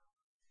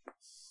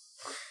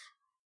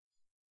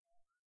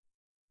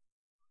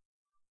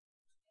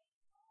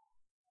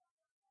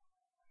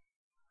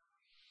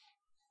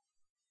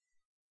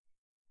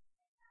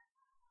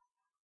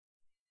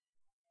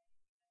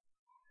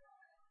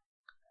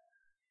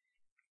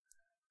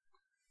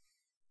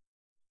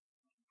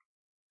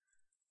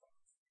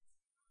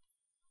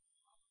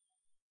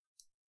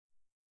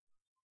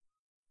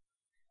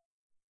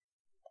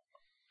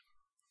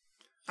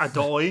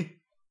 Adoy.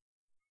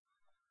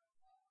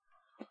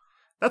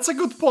 That's a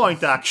good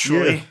point,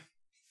 actually. Yeah.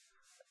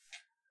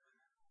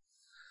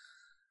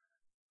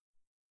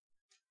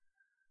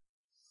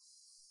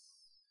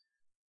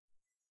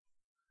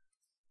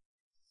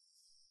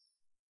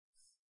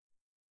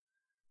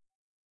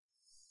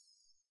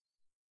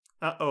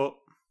 Uh-oh.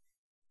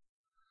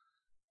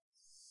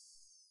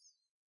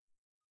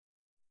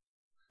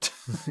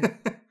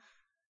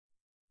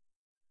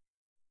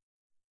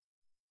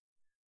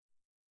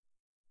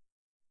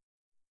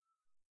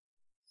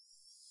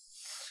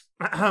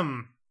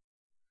 Ahem.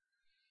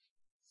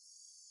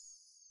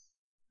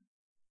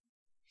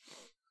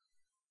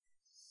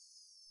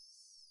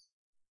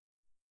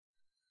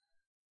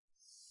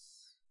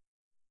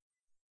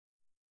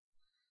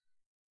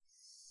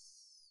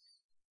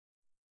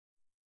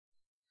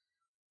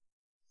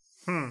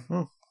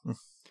 Oh.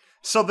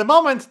 So the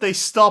moment they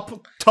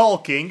stop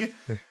talking,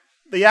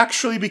 they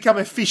actually become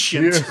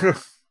efficient. Yeah.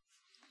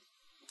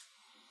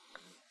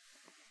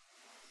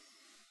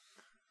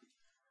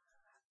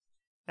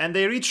 And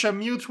they reach a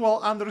mutual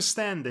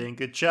understanding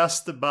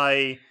just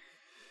by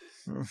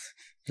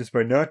Just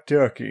by not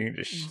talking,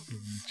 just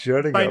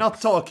shutting up.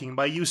 not talking,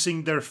 by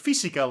using their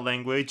physical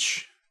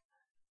language.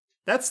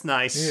 That's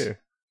nice. Yeah.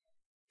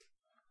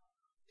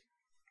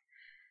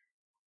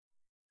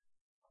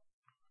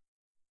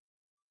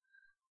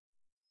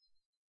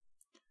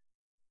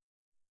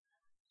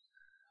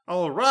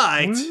 All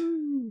right.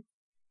 Woo.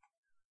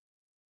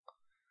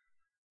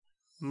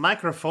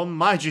 Microphone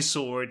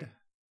Magisword.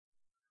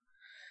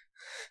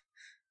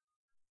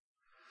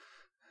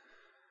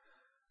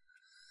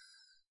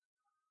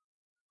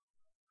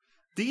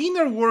 The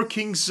inner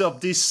workings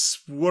of this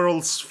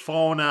world's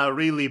fauna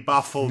really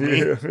baffle me.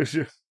 Yeah.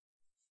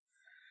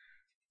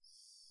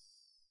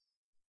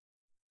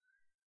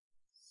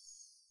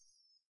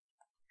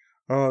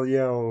 Oh,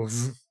 the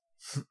owls.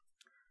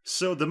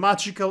 So the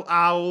magical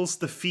owls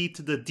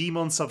defeat the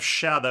demons of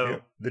shadow. Yeah,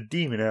 the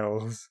demon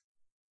owls.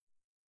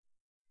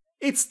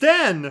 It's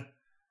Dan!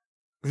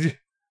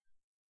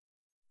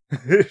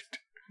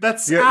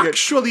 That's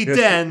actually yes,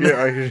 Dan!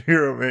 Yeah, I can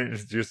hear him, and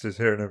it's just his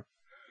hair now.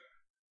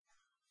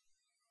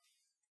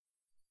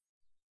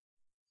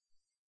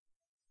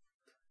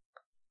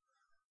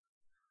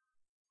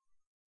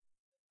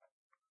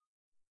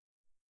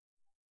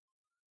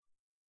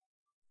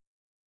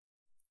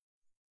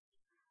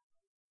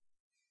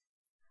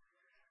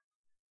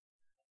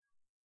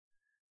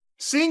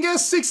 Singer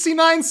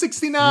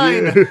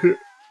 6969! Yeah.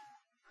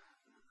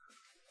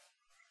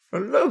 I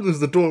love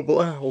this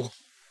adorable owl.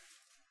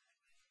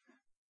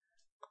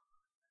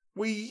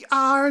 We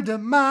are the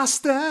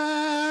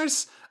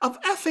masters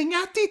of effing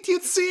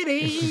Attitude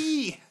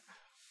City!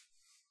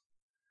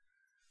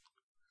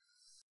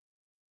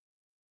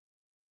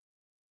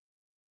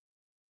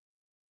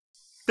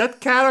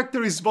 That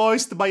character is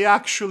voiced by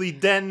actually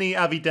Danny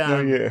Avidan.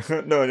 Oh yeah,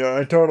 no,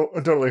 I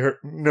totally heard.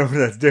 No,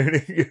 that's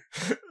Danny.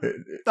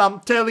 I'm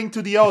telling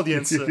to the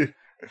audience.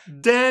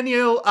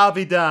 Daniel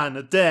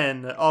Avidan,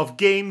 Dan of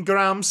Game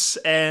Grumps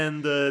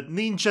and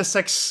Ninja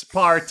Sex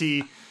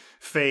Party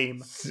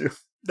fame.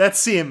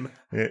 That's him.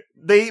 Yeah.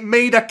 They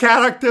made a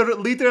character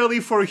literally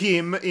for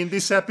him in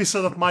this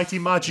episode of Mighty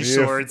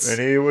Magiswords. Yeah,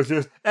 and he was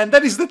just... And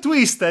that is the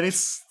twist, and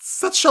it's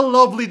such a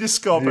lovely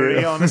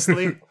discovery,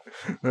 honestly.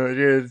 Yeah,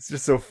 it's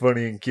just so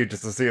funny and cute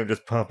just to see him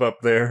just pop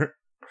up there.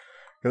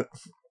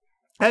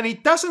 And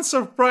it doesn't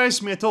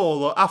surprise me at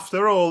all.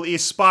 After all,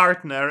 his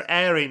partner,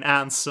 Erin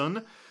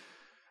Anson,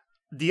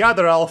 the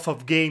other half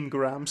of Game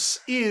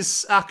Grumps,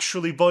 is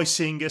actually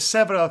voicing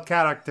several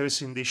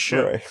characters in this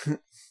show. Right.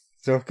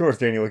 So of course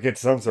Danny will get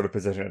some sort of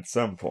position at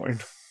some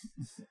point.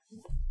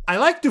 I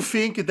like to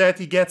think that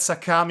he gets a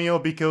cameo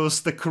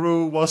because the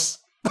crew was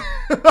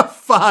a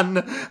fan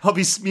of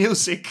his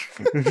music.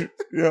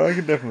 Yeah, I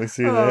can definitely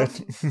see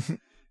that.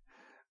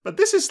 But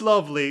this is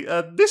lovely.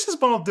 This is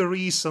one of the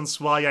reasons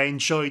why I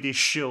enjoy this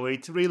show.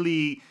 It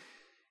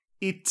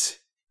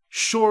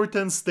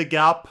shortens the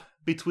gap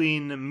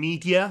between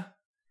media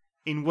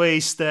in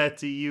ways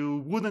that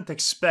you wouldn't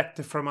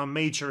expect from a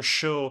major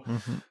show,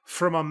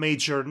 from a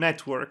major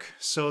network.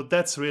 So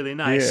that's really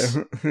nice.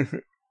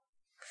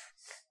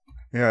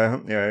 Yeah.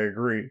 Yeah, I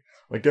agree.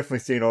 Like, definitely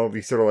seeing all of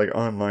these sort of, like,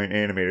 online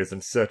animators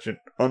and such, and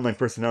online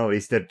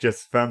personalities that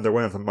just found their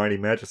way onto Mighty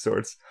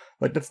Magiswords.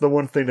 Like, that's the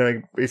one thing that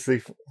I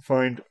basically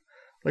find,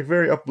 like,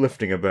 very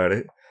uplifting about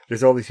it.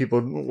 There's all these people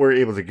who were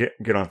able to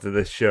get onto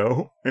this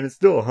show, and it's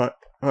still a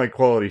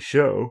high-quality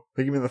show.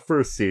 Like, even the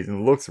first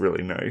season looks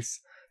really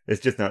nice.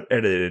 It's just not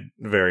edited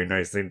very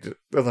nicely. It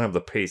doesn't have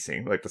the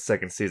pacing like the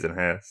second season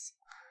has.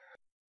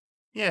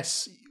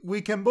 Yes,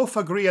 we can both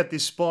agree at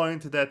this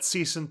point that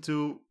Season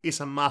 2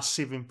 is a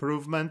massive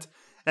improvement,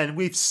 and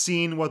we've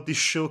seen what this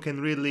show can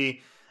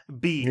really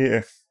be.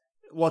 Yeah.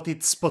 What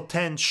its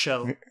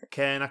potential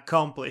can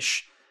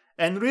accomplish.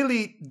 And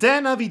really,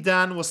 Dan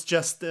Avidan was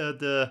just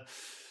the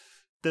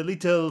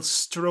little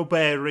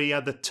strawberry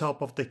at the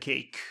top of the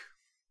cake.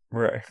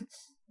 Right.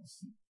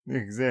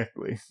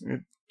 Exactly.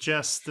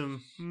 Just,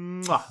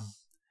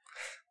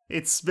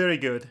 it's very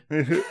good.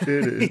 It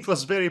is. It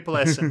was very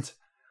pleasant.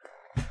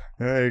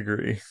 I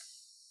agree.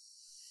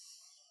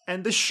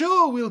 And the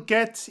show will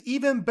get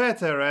even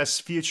better as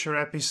future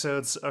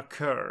episodes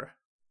occur.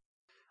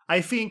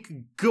 I think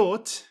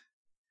GOAT,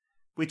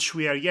 which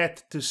we are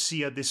yet to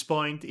see at this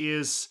point,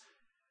 is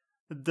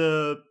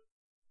the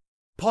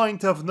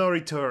point of no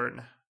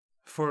return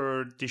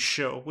for this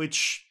show,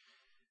 which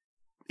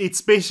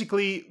it's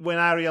basically when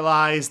I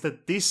realized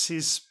that this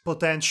is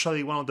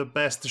potentially one of the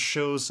best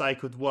shows I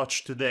could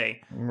watch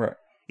today. Right.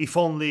 If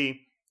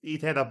only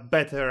it had a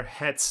better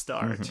head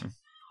start. Mm-hmm.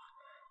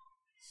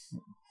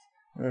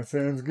 That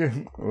sounds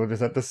good. We'll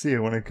just have to see it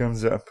when it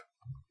comes up.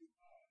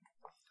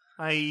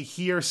 I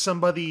hear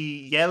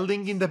somebody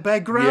yelling in the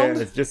background.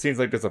 Yeah, it just seems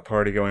like there's a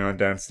party going on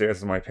downstairs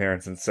with my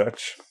parents and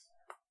such.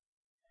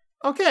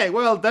 Okay,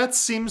 well, that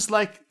seems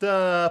like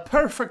the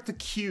perfect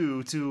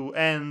cue to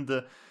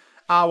end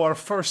our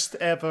first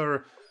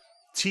ever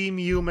Team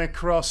Yume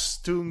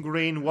Cross Toon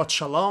Green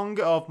Watchalong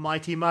of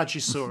Mighty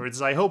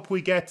Magiswords. I hope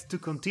we get to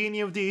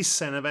continue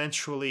this and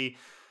eventually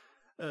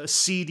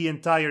see the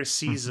entire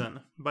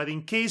season. But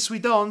in case we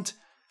don't,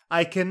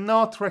 I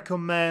cannot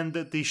recommend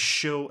this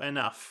show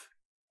enough.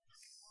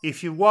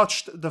 If you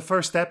watched the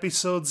first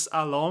episodes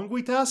along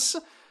with us,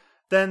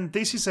 then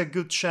this is a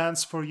good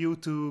chance for you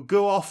to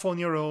go off on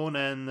your own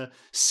and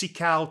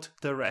seek out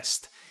the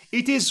rest.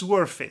 It is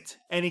worth it,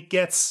 and it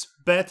gets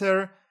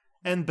better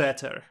and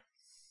better.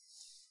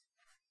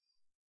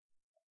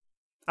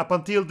 Up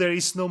until there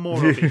is no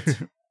more of it.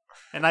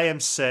 And I am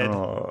sad.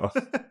 Oh,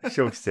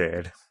 so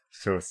sad.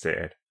 So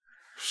sad.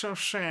 So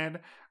sad.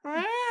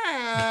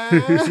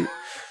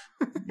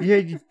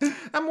 Yeah,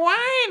 I'm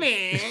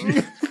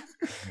whining.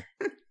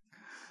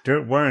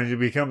 Don't worry, you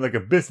become like a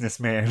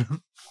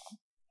businessman.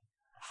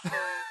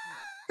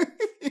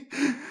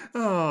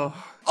 Oh,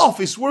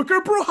 office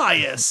worker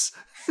Prohias.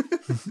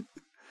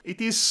 It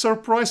is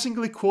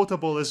surprisingly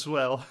quotable as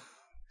well.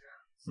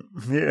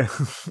 Yeah.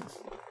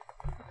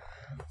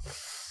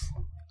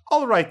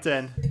 Alright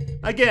then.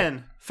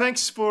 Again,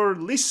 thanks for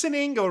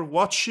listening or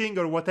watching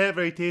or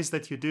whatever it is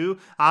that you do.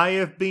 I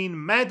have been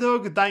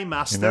Madhog And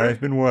Master.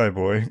 I've been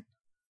WhyBoy.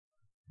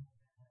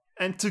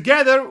 And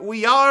together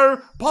we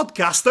are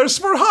Podcasters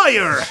for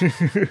Hire!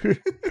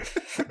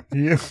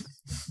 Yeah.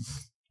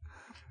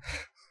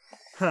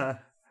 Huh.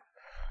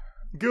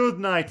 Good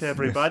night,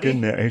 everybody.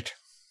 Good night.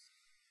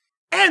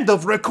 End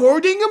of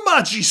recording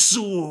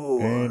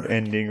Magiswords! And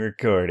ending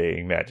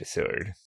recording, Magisword.